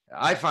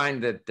 I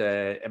find that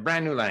a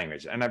brand new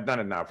language, and I've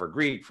done it now for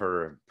Greek,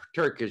 for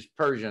Turkish,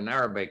 Persian,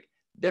 Arabic,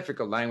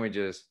 difficult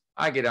languages.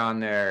 I get on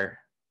there,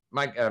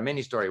 my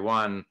mini story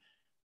 1,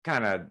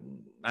 kind of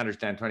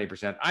understand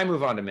 20%. I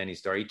move on to mini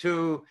story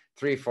 2,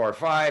 3, 4,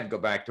 5, go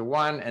back to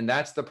 1, and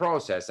that's the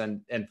process.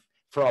 And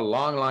for a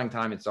long, long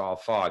time, it's all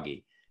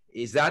foggy.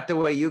 Is that the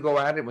way you go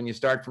at it when you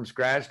start from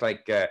scratch,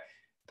 like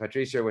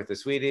Patricia with the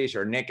Swedish,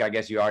 or Nick, I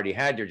guess you already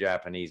had your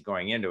Japanese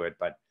going into it,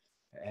 but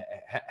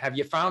have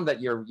you found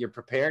that you're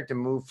prepared to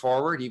move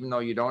forward even though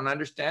you don't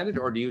understand it,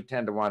 or do you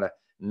tend to want to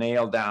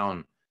nail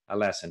down a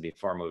lesson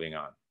before moving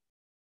on?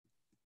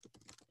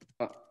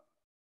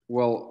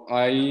 Well,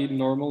 I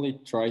normally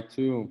try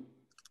to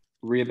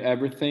read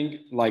everything,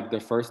 like the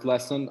first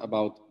lesson,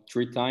 about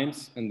 3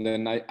 times, and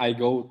then I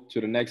go to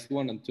the next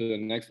one and to the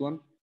next one.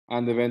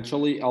 and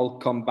eventually I'll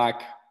come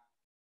back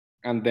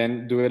and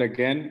then do it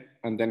again,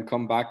 and then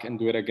come back and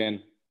do it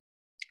again.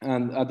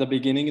 And at the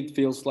beginning, it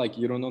feels like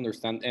you don't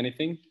understand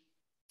anything.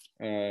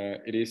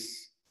 It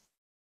is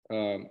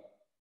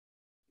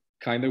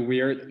kind of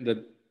weird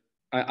that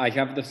I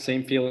have the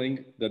same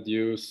feeling that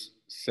you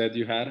said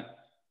you had,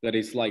 that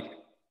it's like,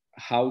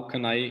 how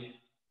can I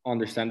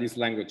understand this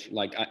language?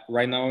 Like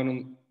right now, I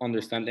don't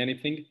understand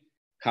anything.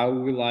 How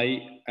will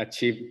I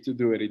achieve to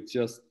do it?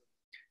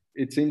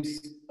 It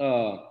seems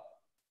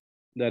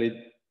that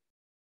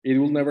it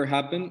will never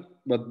happen,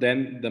 but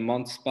then the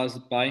months pass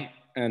by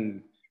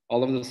and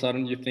all of a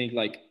sudden you think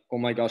like, oh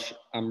my gosh,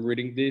 I'm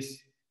reading this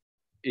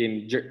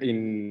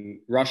in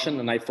Russian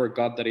and I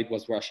forgot that it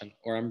was Russian,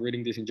 or I'm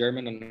reading this in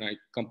German and I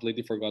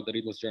completely forgot that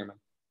it was German.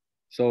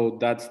 So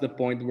that's the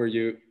point where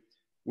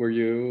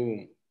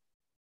you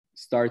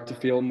start to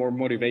feel more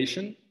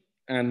motivation.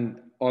 And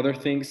other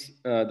things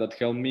that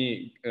help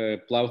me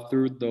plow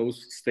through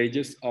those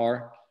stages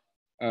are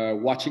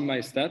watching my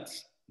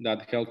stats.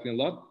 That helped me a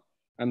lot,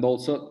 and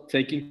also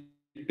taking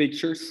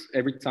pictures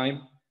every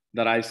time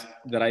that I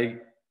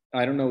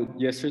don't know.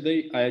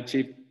 Yesterday I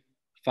achieved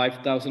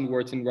 5,000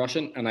 words in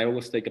Russian, and I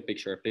always take a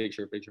picture.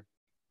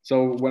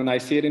 So when I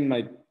see it in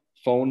my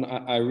phone,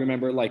 I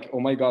remember like, oh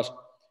my gosh,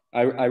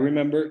 I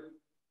remember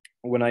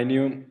when I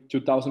knew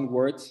 2,000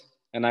 words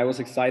and I was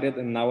excited,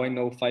 and now I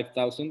know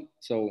 5,000.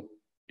 So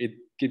it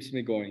keeps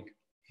me going.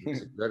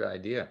 It's a good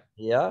idea.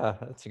 Yeah,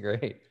 that's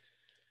great.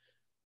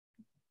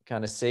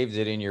 Kind of saves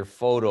it in your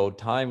photo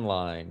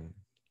timeline.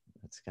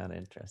 That's kind of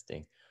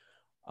interesting.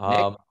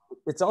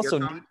 It's also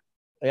neat.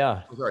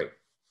 Yeah. Oh, sorry.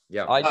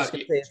 Yeah. I just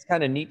gonna say it's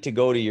kind of neat to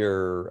go to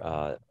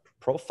your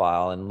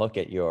profile and look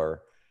at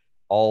your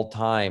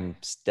all-time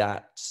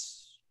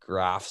stats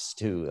graphs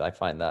too. I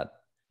find that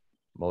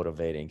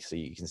motivating, so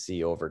you can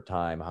see over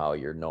time how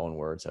your known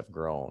words have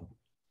grown.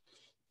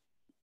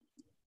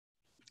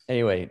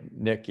 Anyway,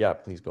 Nick, yeah,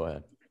 please go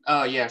ahead.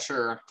 Oh yeah,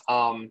 sure.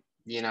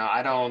 You know,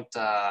 I don't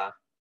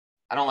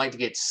like to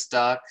get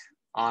stuck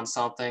on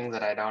something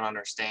that I don't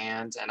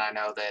understand, and I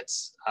know that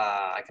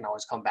I can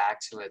always come back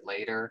to it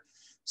later.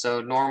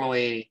 So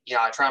normally, you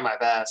know, I try my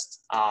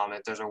best.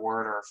 If there's a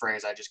word or a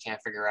phrase I just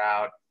can't figure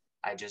out,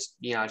 I just,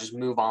 you know, just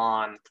move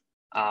on,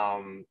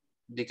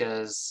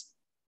 because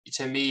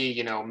to me,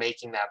 you know,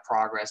 making that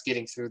progress,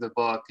 getting through the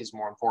book is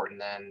more important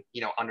than,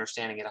 you know,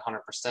 understanding it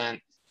 100%.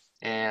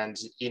 And,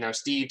 you know,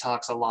 Steve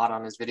talks a lot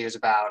on his videos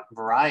about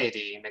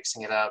variety,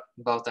 mixing it up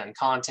both in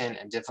content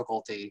and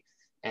difficulty.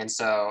 And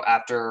so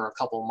after a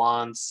couple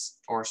months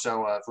or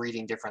so of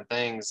reading different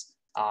things,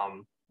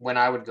 when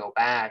I would go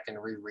back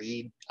and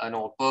reread an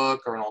old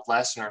book or an old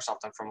lesson or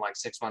something from like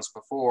 6 months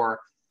before,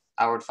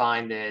 I would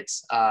find that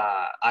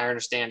I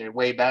understand it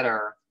way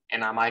better.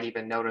 And I might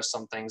even notice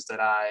some things that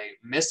I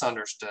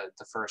misunderstood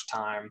the first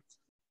time.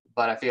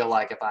 But I feel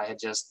like if I had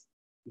just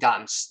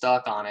gotten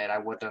stuck on it, I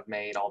wouldn't have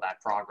made all that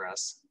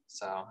progress.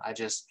 So I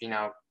just, you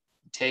know,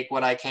 take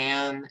what I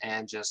can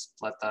and just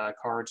let the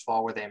cards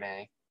fall where they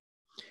may.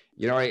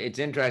 You know, it's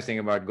interesting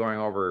about going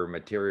over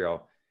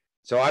material.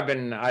 So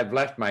I've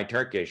left my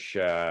Turkish,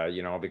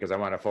 you know, because I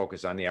want to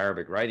focus on the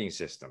Arabic writing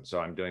system. So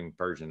I'm doing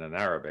Persian and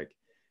Arabic.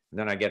 And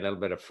then I get a little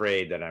bit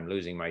afraid that I'm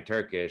losing my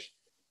Turkish.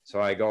 So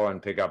I go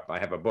and pick up, I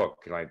have a book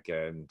like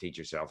Teach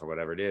Yourself or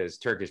whatever it is,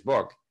 Turkish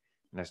book,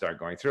 and I start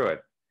going through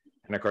it.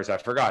 And of course,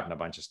 I've forgotten a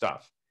bunch of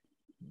stuff.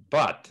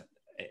 But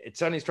it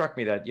suddenly struck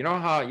me that, you know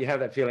how you have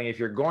that feeling if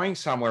you're going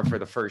somewhere for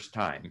the first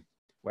time,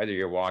 whether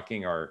you're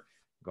walking or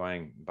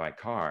going by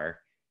car,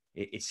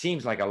 it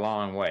seems like a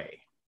long way.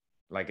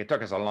 Like it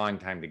took us a long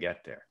time to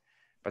get there.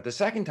 But the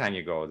second time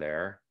you go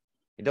there,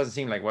 it doesn't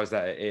seem like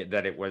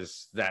it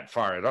was that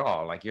far at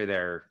all. Like you're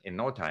there in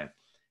no time.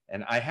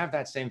 And I have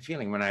that same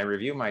feeling when I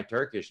review my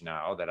Turkish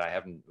now that I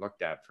haven't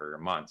looked at for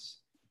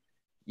months.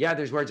 Yeah,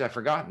 there's words I've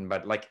forgotten,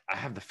 but like I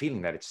have the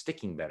feeling that it's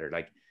sticking better.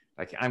 Like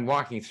I'm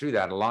walking through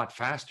that a lot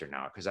faster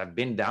now because I've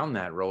been down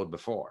that road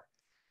before.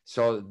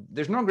 So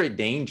there's no great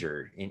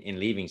danger in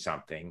leaving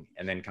something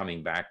and then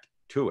coming back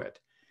to it.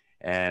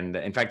 And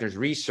in fact, there's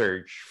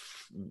research,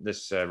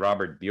 this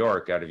Robert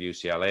Bjork out of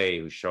UCLA,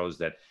 who shows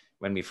that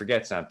when we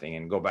forget something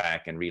and go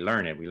back and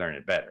relearn it, we learn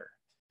it better.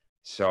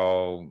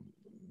 So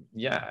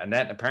yeah, and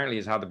that apparently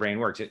is how the brain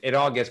works. It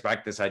all gets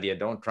back to this idea,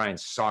 don't try and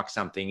sock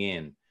something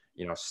in,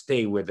 you know,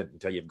 stay with it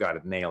until you've got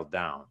it nailed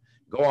down.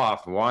 Go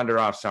off, wander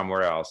off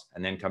somewhere else,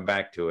 and then come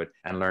back to it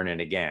and learn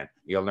it again.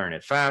 You'll learn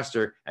it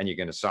faster, and you're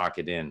going to sock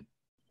it in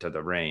to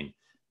the brain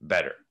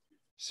better.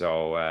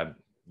 So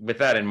with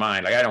that in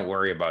mind, like I don't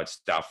worry about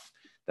stuff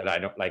that I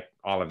don't, like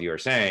all of you are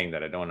saying,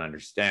 that I don't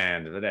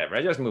understand or whatever.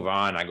 I just move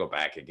on. I go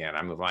back again.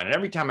 I move on. And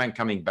every time I'm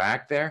coming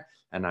back there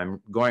and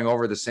I'm going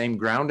over the same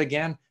ground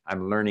again,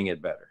 I'm learning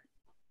it better.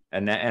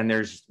 And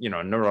there's, you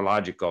know,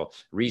 neurological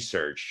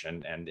research.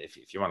 And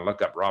if you want to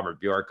look up Robert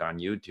Bjork on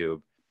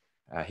YouTube,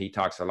 he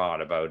talks a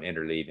lot about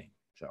interleaving.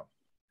 So,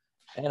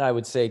 and I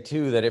would say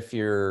too, that if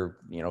you're,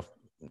 you know,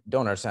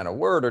 don't understand a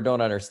word or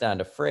don't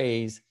understand a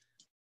phrase,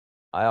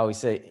 I always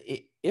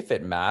say if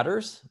it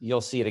matters,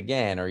 you'll see it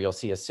again, or you'll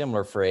see a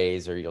similar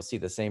phrase, or you'll see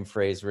the same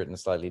phrase written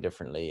slightly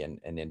differently and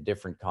in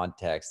different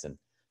contexts. And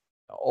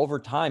over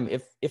time,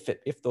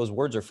 if those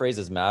words or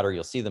phrases matter,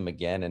 you'll see them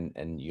again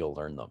and you'll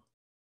learn them.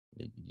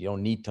 You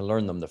don't need to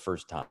learn them the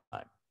first time.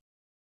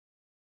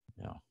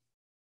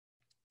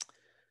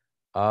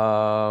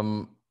 Yeah.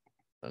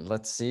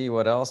 Let's see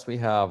what else we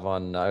have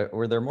on.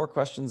 Were there more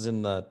questions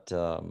in that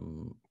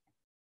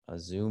a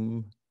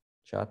Zoom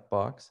chat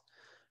box?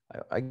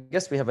 I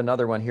guess we have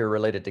another one here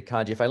related to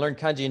kanji. If I learn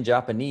kanji in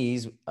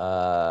Japanese,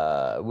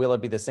 will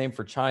it be the same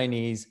for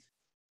Chinese,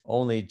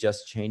 only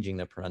just changing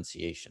the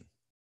pronunciation?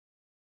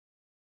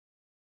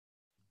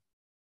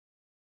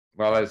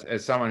 Well,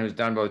 as someone who's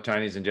done both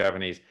Chinese and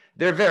Japanese,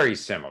 they're very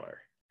similar.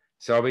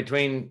 So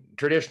between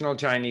traditional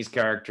Chinese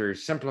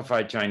characters,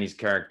 simplified Chinese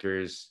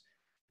characters,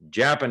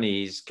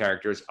 Japanese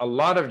characters, a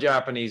lot of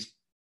Japanese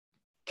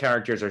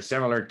characters are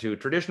similar to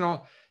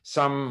traditional.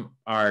 Some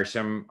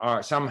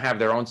have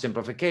their own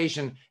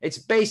simplification. It's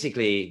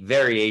basically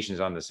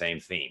variations on the same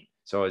theme.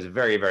 So it's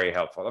very, very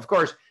helpful. Of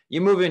course, you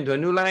move into a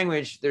new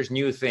language, there's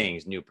new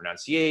things, new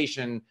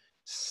pronunciation,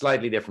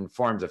 slightly different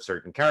forms of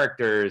certain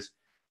characters,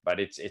 but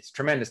it's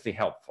tremendously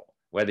helpful.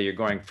 Whether you're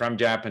going from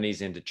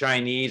Japanese into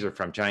Chinese or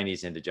from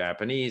Chinese into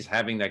Japanese,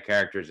 having that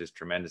characters is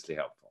tremendously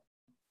helpful.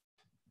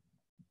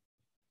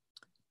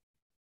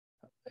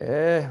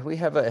 We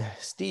have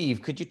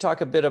Steve, could you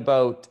talk a bit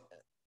about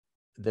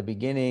the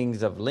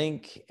beginnings of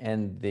LingQ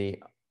and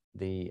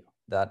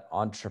that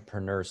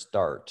entrepreneur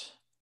start?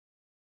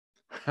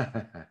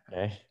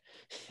 Okay.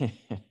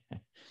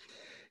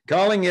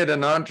 Calling it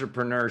an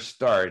entrepreneur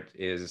start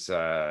is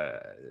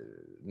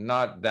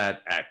not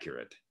that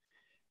accurate.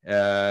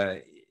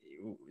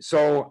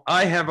 So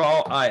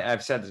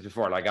I've said this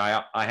before, like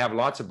I have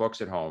lots of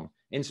books at home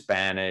in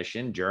Spanish,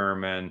 in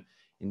German,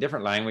 in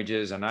different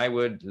languages, and I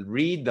would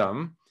read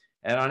them.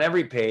 And on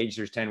every page,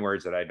 there's 10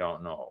 words that I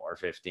don't know, or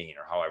 15,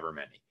 or however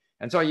many.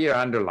 And so you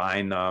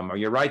underline them, or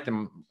you write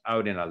them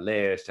out in a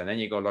list, and then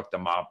you go look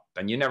them up,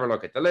 and you never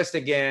look at the list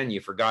again.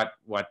 You forgot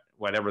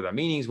whatever the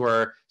meanings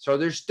were. So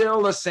there's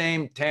still the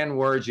same 10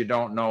 words you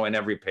don't know in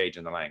every page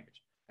in the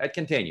language. That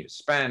continues,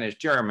 Spanish,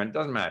 German,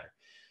 doesn't matter.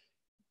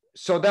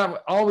 So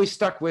that always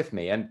stuck with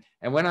me. And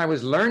when I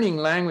was learning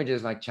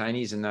languages like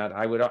Chinese and that,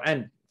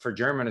 and for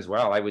German as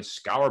well, I would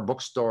scour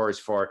bookstores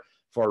for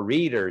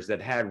readers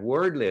that had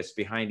word lists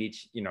behind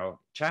each,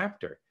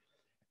 chapter.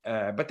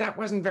 But that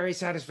wasn't very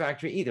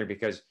satisfactory either,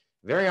 because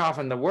very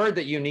often the word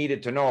that you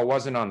needed to know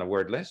wasn't on the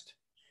word list.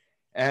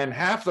 And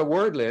half the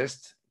word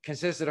list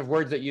consisted of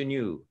words that you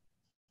knew.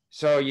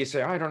 So you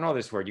say, I don't know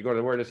this word. You go to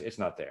the word list, it's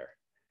not there.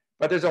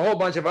 But there's a whole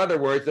bunch of other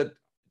words that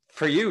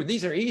for you,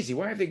 these are easy.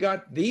 Why have they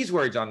got these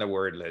words on the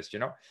word list,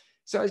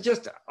 So it's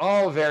just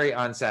all very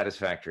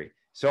unsatisfactory.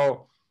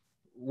 So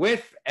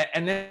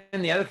and then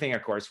the other thing,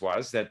 of course,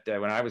 was that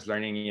when I was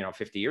learning,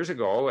 50 years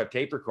ago, a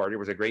tape recorder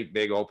was a great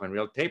big open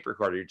reel tape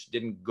recorder, which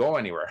didn't go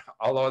anywhere,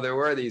 although there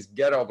were these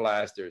ghetto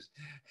blasters.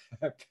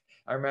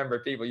 I remember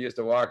people used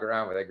to walk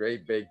around with a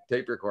great big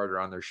tape recorder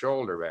on their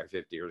shoulder back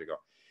 50 years ago.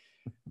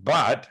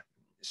 But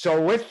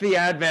so with the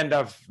advent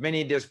of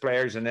mini disc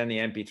players and then the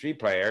MP3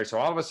 player, so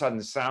all of a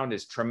sudden sound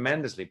is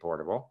tremendously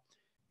portable,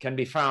 can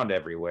be found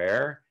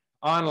everywhere,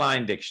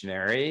 online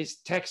dictionaries,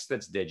 text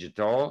that's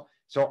digital.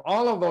 So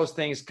all of those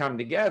things come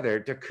together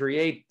to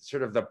create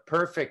sort of the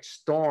perfect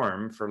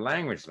storm for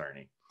language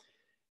learning.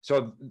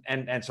 So,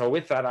 and so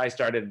with that, I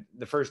started,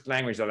 the first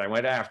language that I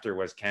went after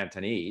was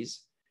Cantonese.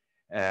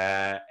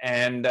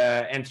 And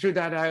through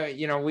that, I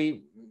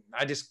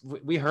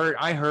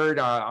heard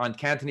on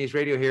Cantonese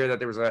radio here that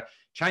there was a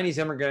Chinese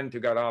immigrant who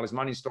got all his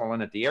money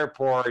stolen at the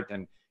airport.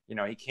 And,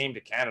 he came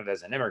to Canada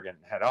as an immigrant,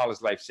 had all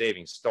his life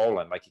savings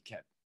stolen, like he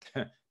kept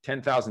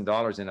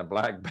 $10,000 in a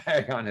black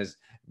bag on his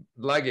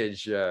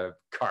luggage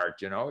cart,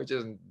 which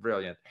isn't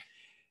brilliant.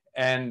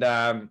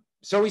 And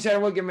so we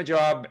said, we'll give him a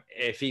job.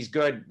 If he's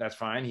good, that's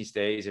fine. He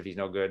stays. If he's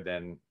no good,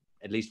 then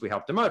at least we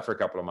helped him out for a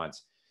couple of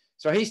months.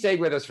 So he stayed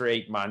with us for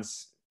 8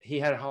 months. He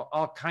had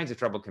all kinds of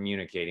trouble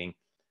communicating.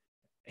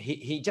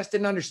 He just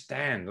didn't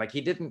understand, like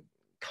he didn't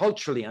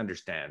culturally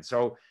understand.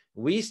 So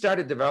we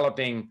started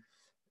developing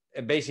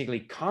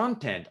basically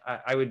content.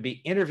 I would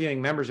be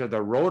interviewing members of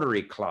the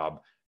Rotary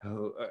Club,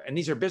 and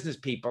these are business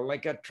people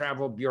like a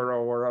travel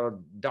bureau or a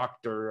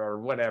doctor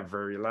or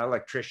whatever, an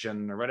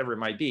electrician or whatever it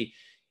might be.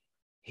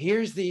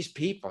 Here's these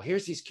people,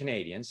 here's these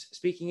Canadians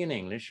speaking in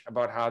English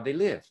about how they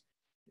live.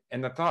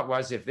 And the thought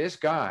was, if this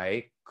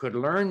guy could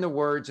learn the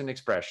words and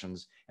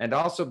expressions and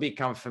also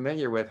become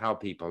familiar with how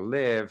people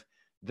live,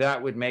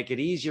 that would make it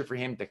easier for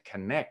him to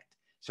connect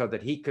so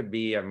that he could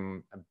be a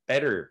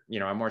better,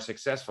 a more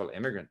successful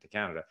immigrant to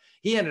Canada.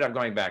 He ended up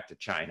going back to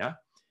China.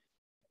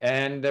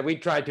 And we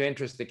tried to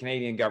interest the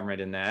Canadian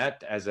government in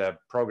that as a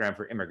program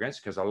for immigrants,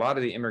 because a lot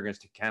of the immigrants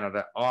to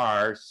Canada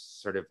are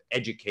sort of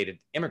educated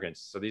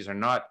immigrants. So these are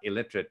not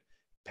illiterate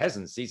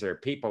peasants. These are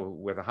people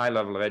with a high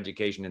level of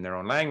education in their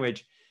own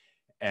language.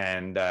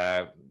 And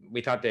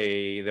we thought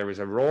there was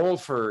a role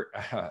for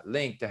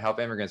LingQ to help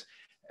immigrants.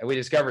 we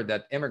discovered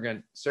that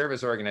immigrant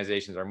service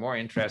organizations are more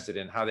interested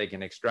in how they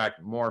can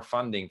extract more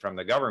funding from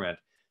the government,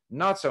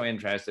 not so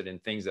interested in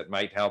things that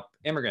might help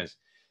immigrants.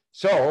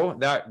 So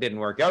that didn't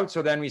work out.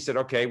 So then we said,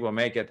 okay, we'll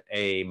make it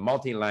a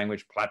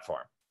multi-language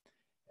platform.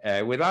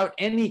 Without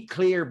any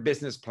clear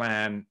business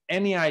plan,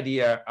 any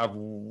idea of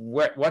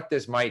what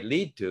this might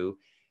lead to,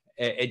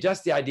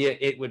 just the idea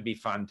it would be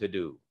fun to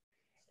do.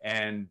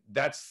 And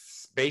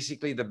that's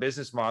basically the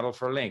business model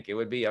for LingQ. It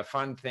would be a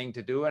fun thing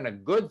to do and a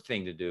good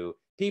thing to do.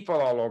 People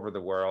all over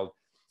the world.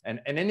 And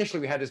initially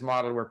we had this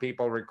model where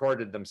people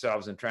recorded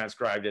themselves and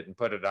transcribed it and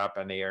put it up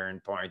and they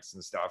earned points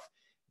and stuff,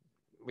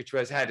 which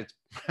had its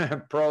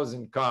pros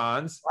and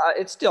cons.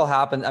 It still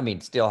happens. I mean,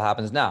 still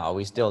happens now.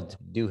 We still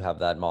do have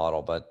that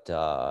model, but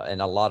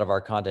and a lot of our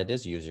content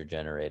is user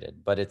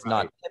generated, but it's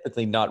not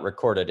typically not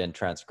recorded and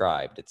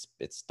transcribed.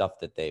 It's stuff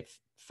that they've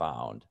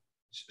found.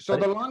 So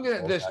the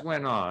longer this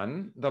went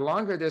on,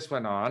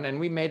 and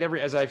we made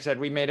as I've said,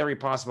 we made every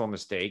possible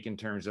mistake in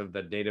terms of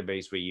the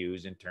database we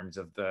use, in terms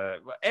of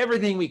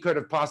everything we could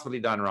have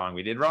possibly done wrong,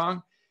 we did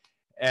wrong.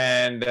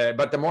 And,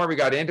 but the more we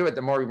got into it,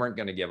 the more we weren't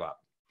going to give up.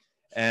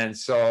 And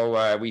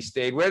so we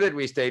stayed with it,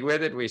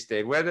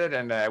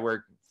 and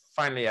we're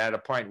finally at a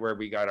point where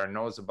we got our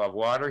nose above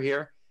water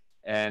here.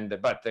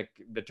 But the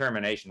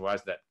determination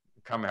was that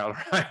come hell or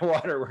high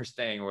water, we're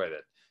staying with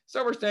it.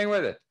 So we're staying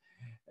with it.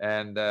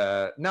 And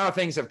now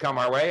things have come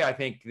our way. I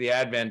think the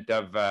advent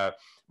of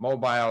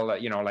mobile,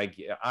 like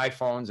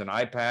iPhones and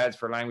iPads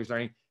for language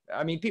learning.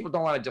 I mean, people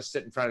don't want to just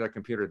sit in front of their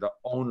computer the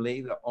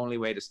only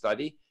way to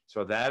study.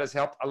 So that has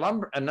helped.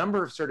 A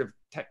number of sort of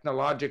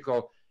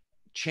technological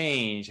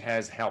change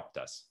has helped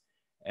us.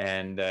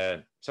 And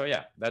so,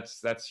 yeah,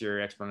 that's your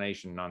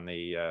explanation on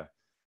the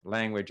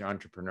language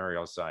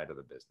entrepreneurial side of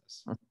the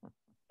business.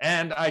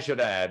 And I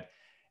should add,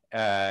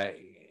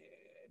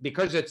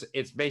 because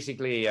it's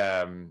basically,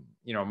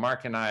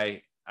 Mark and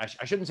I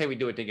shouldn't say we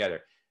do it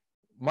together.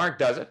 Mark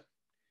does it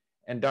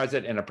and does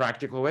it in a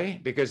practical way,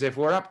 because if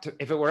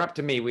it were up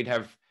to me, we'd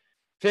have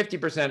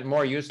 50%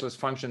 more useless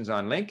functions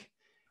on LingQ.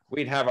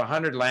 We'd have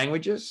 100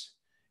 languages,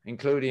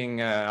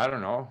 including, I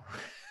don't know,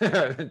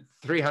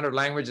 300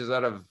 languages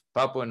out of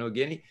Papua New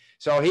Guinea.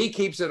 So he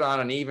keeps it on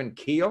an even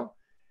keel,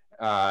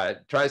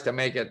 tries to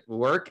make it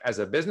work as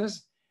a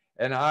business,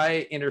 and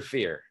I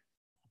interfere.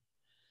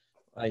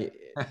 I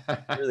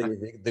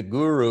really the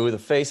guru, the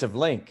face of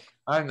LingQ.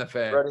 I'm the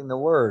face. Spreading the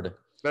word.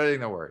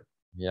 Spreading the word.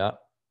 Yeah.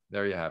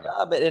 There you have it.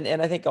 Yeah, but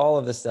and I think all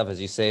of this stuff, as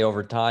you say,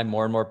 over time,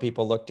 more and more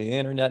people look to the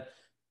internet,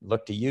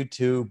 look to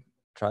YouTube,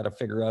 try to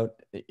figure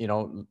out,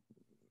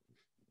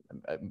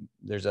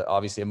 there's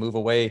obviously a move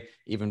away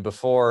even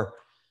before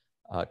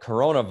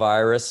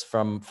coronavirus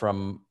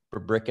from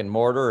brick and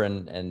mortar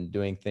and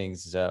doing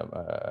things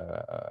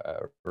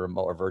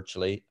remote or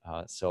virtually.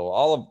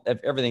 So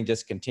everything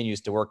just continues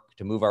to work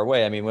to move our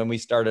way. I mean, when we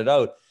started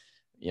out,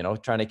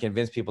 trying to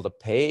convince people to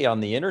pay on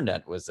the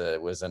internet was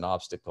an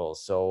obstacle.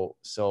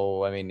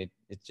 So I mean,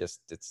 it's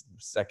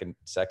second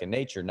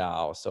nature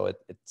now. So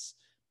it's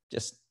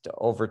just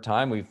over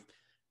time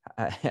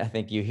I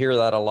think you hear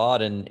that a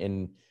lot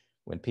in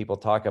when people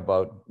talk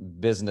about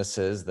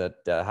businesses, that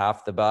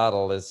half the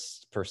battle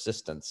is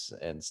persistence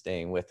and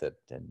staying with it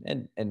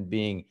and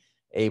being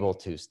able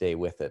to stay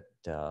with it.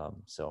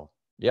 So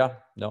yeah,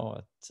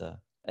 no,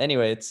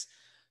 anyway, it's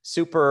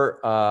super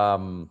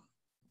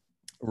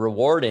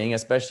rewarding,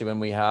 especially when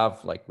we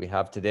have, like we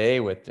have today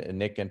with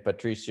Nick and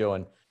Patricio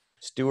and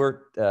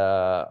Stuart,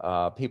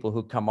 people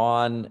who come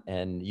on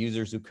and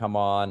users who come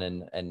on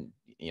and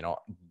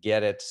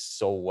get it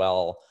so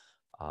well,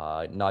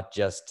 not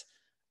just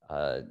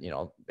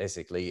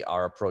basically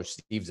our approach,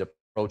 Steve's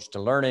approach to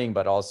learning,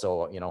 but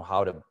also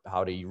how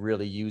to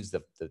really use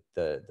the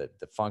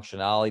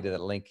functionality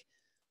that LingQ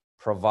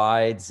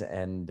provides.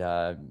 And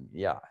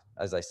yeah,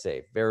 as I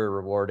say, very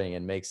rewarding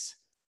and makes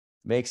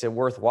it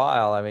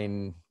worthwhile. I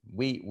mean,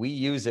 we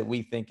use it,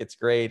 we think it's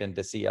great, and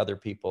to see other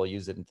people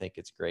use it and think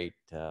it's great,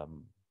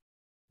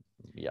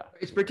 yeah,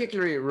 it's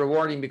particularly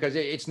rewarding because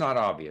it's not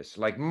obvious.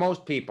 Like,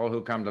 most people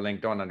who come to LingQ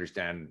don't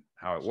understand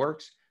how it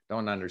works,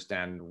 don't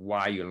understand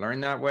why you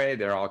learn that way.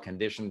 They're all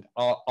conditioned.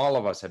 All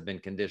of us have been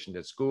conditioned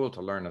at school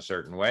to learn a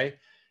certain way.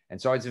 And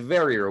so it's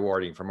very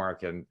rewarding for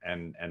Mark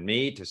and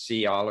me to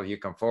see all of you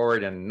come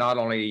forward, and not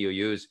only you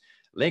use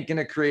LingQ in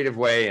a creative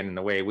way and in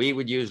the way we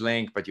would use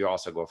LingQ, but you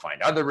also go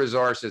find other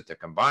resources to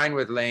combine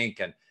with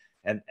LingQ.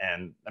 And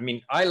I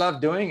mean, I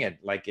love doing it.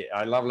 Like,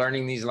 I love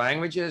learning these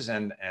languages,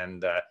 and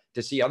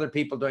to see other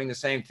people doing the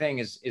same thing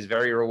is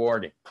very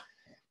rewarding.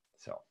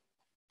 So.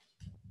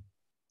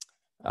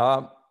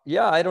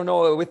 Yeah, I don't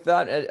know with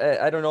that.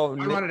 I don't know.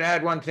 I wanted to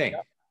add one thing.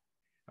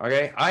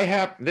 Yeah.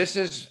 Okay. This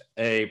is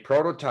a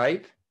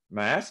prototype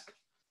mask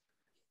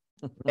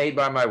made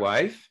by my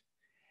wife.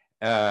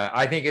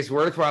 I think it's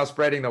worthwhile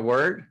spreading the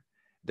word.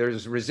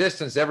 There's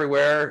resistance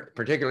everywhere,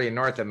 particularly in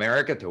North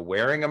America, to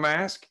wearing a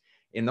mask.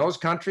 In those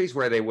countries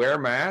where they wear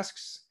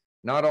masks,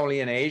 not only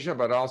in Asia,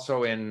 but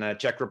also in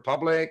Czech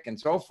Republic and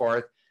so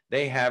forth,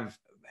 they have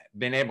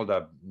been able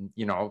to,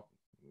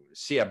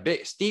 see a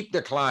big steep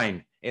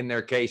decline in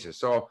their cases.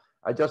 So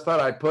I just thought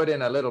I'd put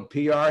in a little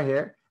PR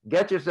here.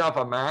 Get yourself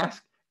a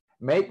mask,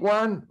 make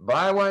one,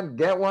 buy one,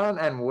 get one,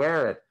 and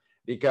wear it.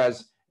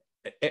 Because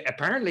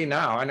apparently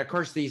now, and of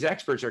course, these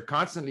experts are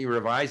constantly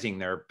revising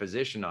their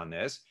position on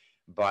this,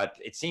 but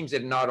it seems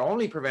it not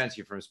only prevents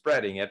you from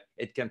spreading it,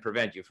 it can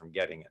prevent you from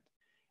getting it.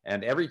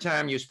 And every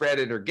time you spread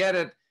it or get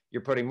it,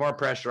 you're putting more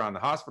pressure on the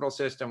hospital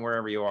system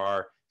wherever you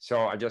are.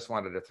 So I just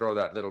wanted to throw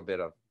that little bit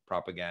of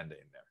propaganda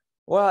in there.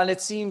 Well, and it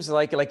seems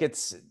like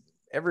it's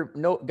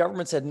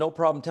governments had no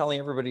problem telling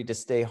everybody to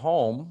stay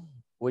home,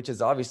 which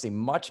is obviously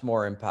much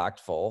more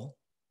impactful.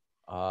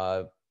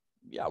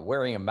 Yeah,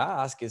 wearing a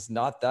mask is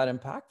not that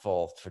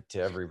impactful to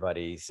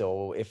everybody.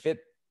 So if it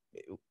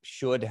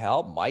should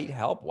help, might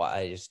help, well,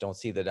 I just don't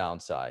see the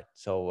downside.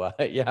 So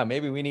yeah,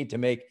 maybe we need to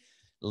make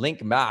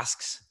LingQ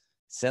masks,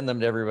 send them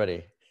to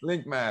everybody.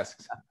 LingQ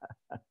masks.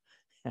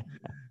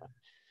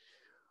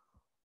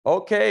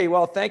 Okay,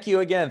 well, thank you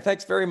again.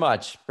 Thanks very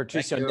much,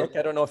 Patricio and Nick.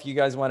 I don't know if you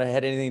guys want to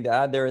have anything to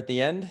add there at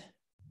the end.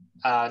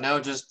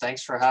 No, just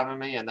thanks for having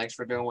me and thanks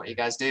for doing what you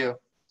guys do.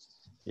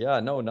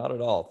 Yeah, no, not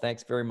at all.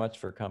 Thanks very much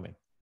for coming.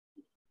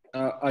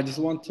 I just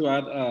want to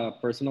add a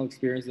personal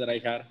experience that I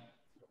had.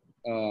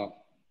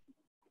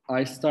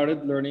 I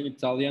started learning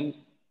Italian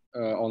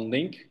on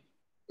LingQ,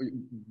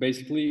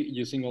 basically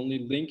using only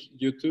LingQ,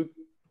 YouTube,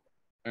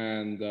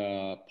 and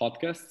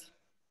podcasts.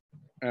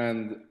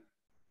 And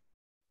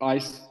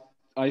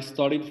I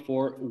studied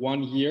for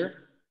 1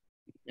 year,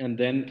 and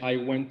then I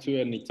went to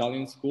an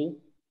Italian school,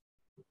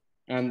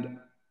 and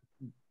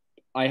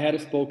I had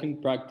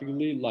spoken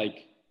practically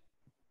like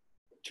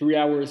 3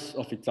 hours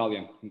of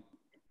Italian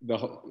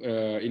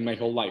in my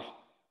whole life,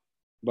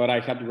 but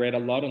I had read a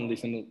lot and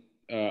listened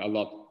a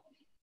lot.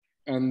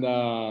 And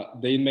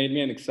they made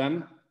me an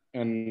exam,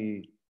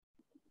 and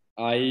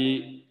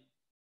I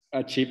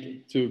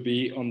achieved to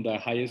be on the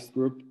highest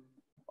group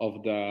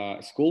of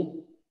the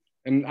school.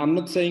 And I'm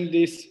not saying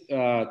this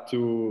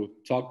to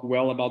talk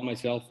well about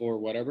myself or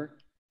whatever.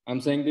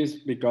 I'm saying this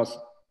because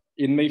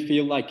it may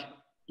feel like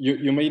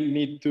you may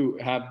need to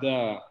have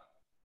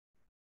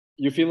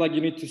you feel like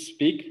you need to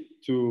speak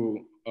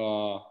to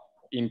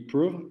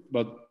improve,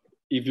 but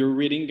if you're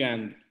reading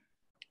and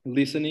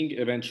listening,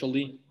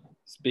 eventually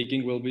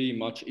speaking will be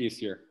much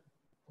easier.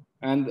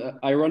 And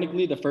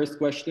ironically, the first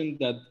question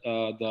that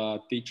the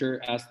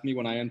teacher asked me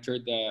when I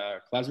entered the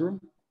classroom,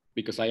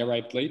 because I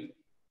arrived late,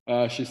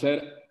 she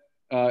said,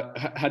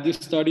 had you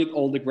studied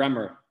all the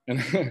grammar?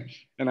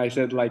 And I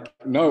said, like,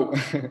 no,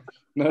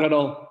 not at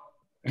all.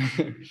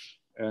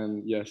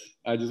 And yes,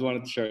 I just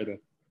wanted to share that.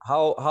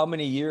 How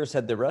many years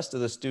had the rest of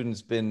the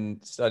students been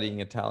studying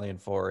Italian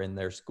for in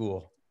their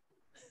school?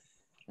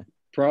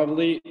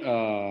 Probably,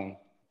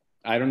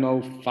 I don't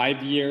know,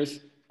 5 years.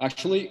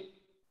 Actually,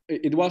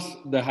 it was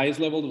the highest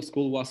level of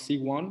school was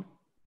C1.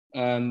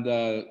 And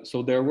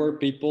so there were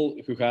people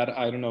who had,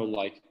 I don't know,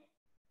 like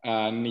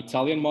an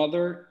Italian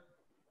mother,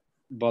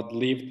 but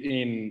lived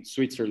in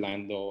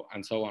Switzerland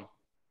and so on.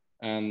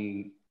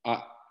 And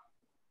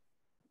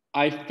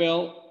I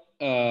felt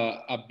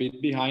a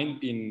bit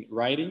behind in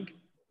writing,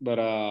 but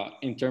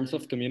in terms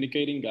of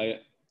communicating,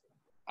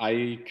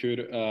 I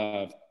could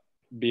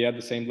be at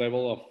the same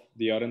level of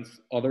the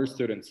other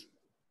students.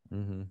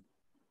 Mm-hmm.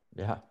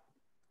 Yeah,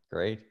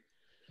 great.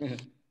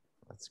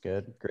 That's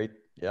good. Great.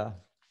 Yeah,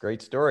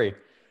 great story.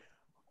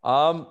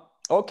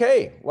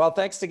 Okay, well,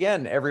 thanks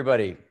again,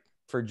 everybody,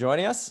 for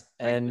joining us.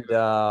 And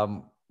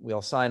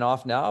we'll sign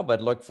off now,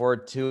 but look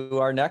forward to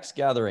our next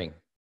gathering.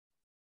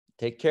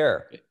 Take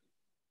care.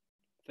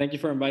 Thank you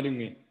for inviting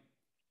me.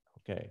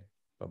 Okay,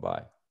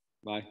 bye-bye.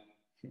 Bye.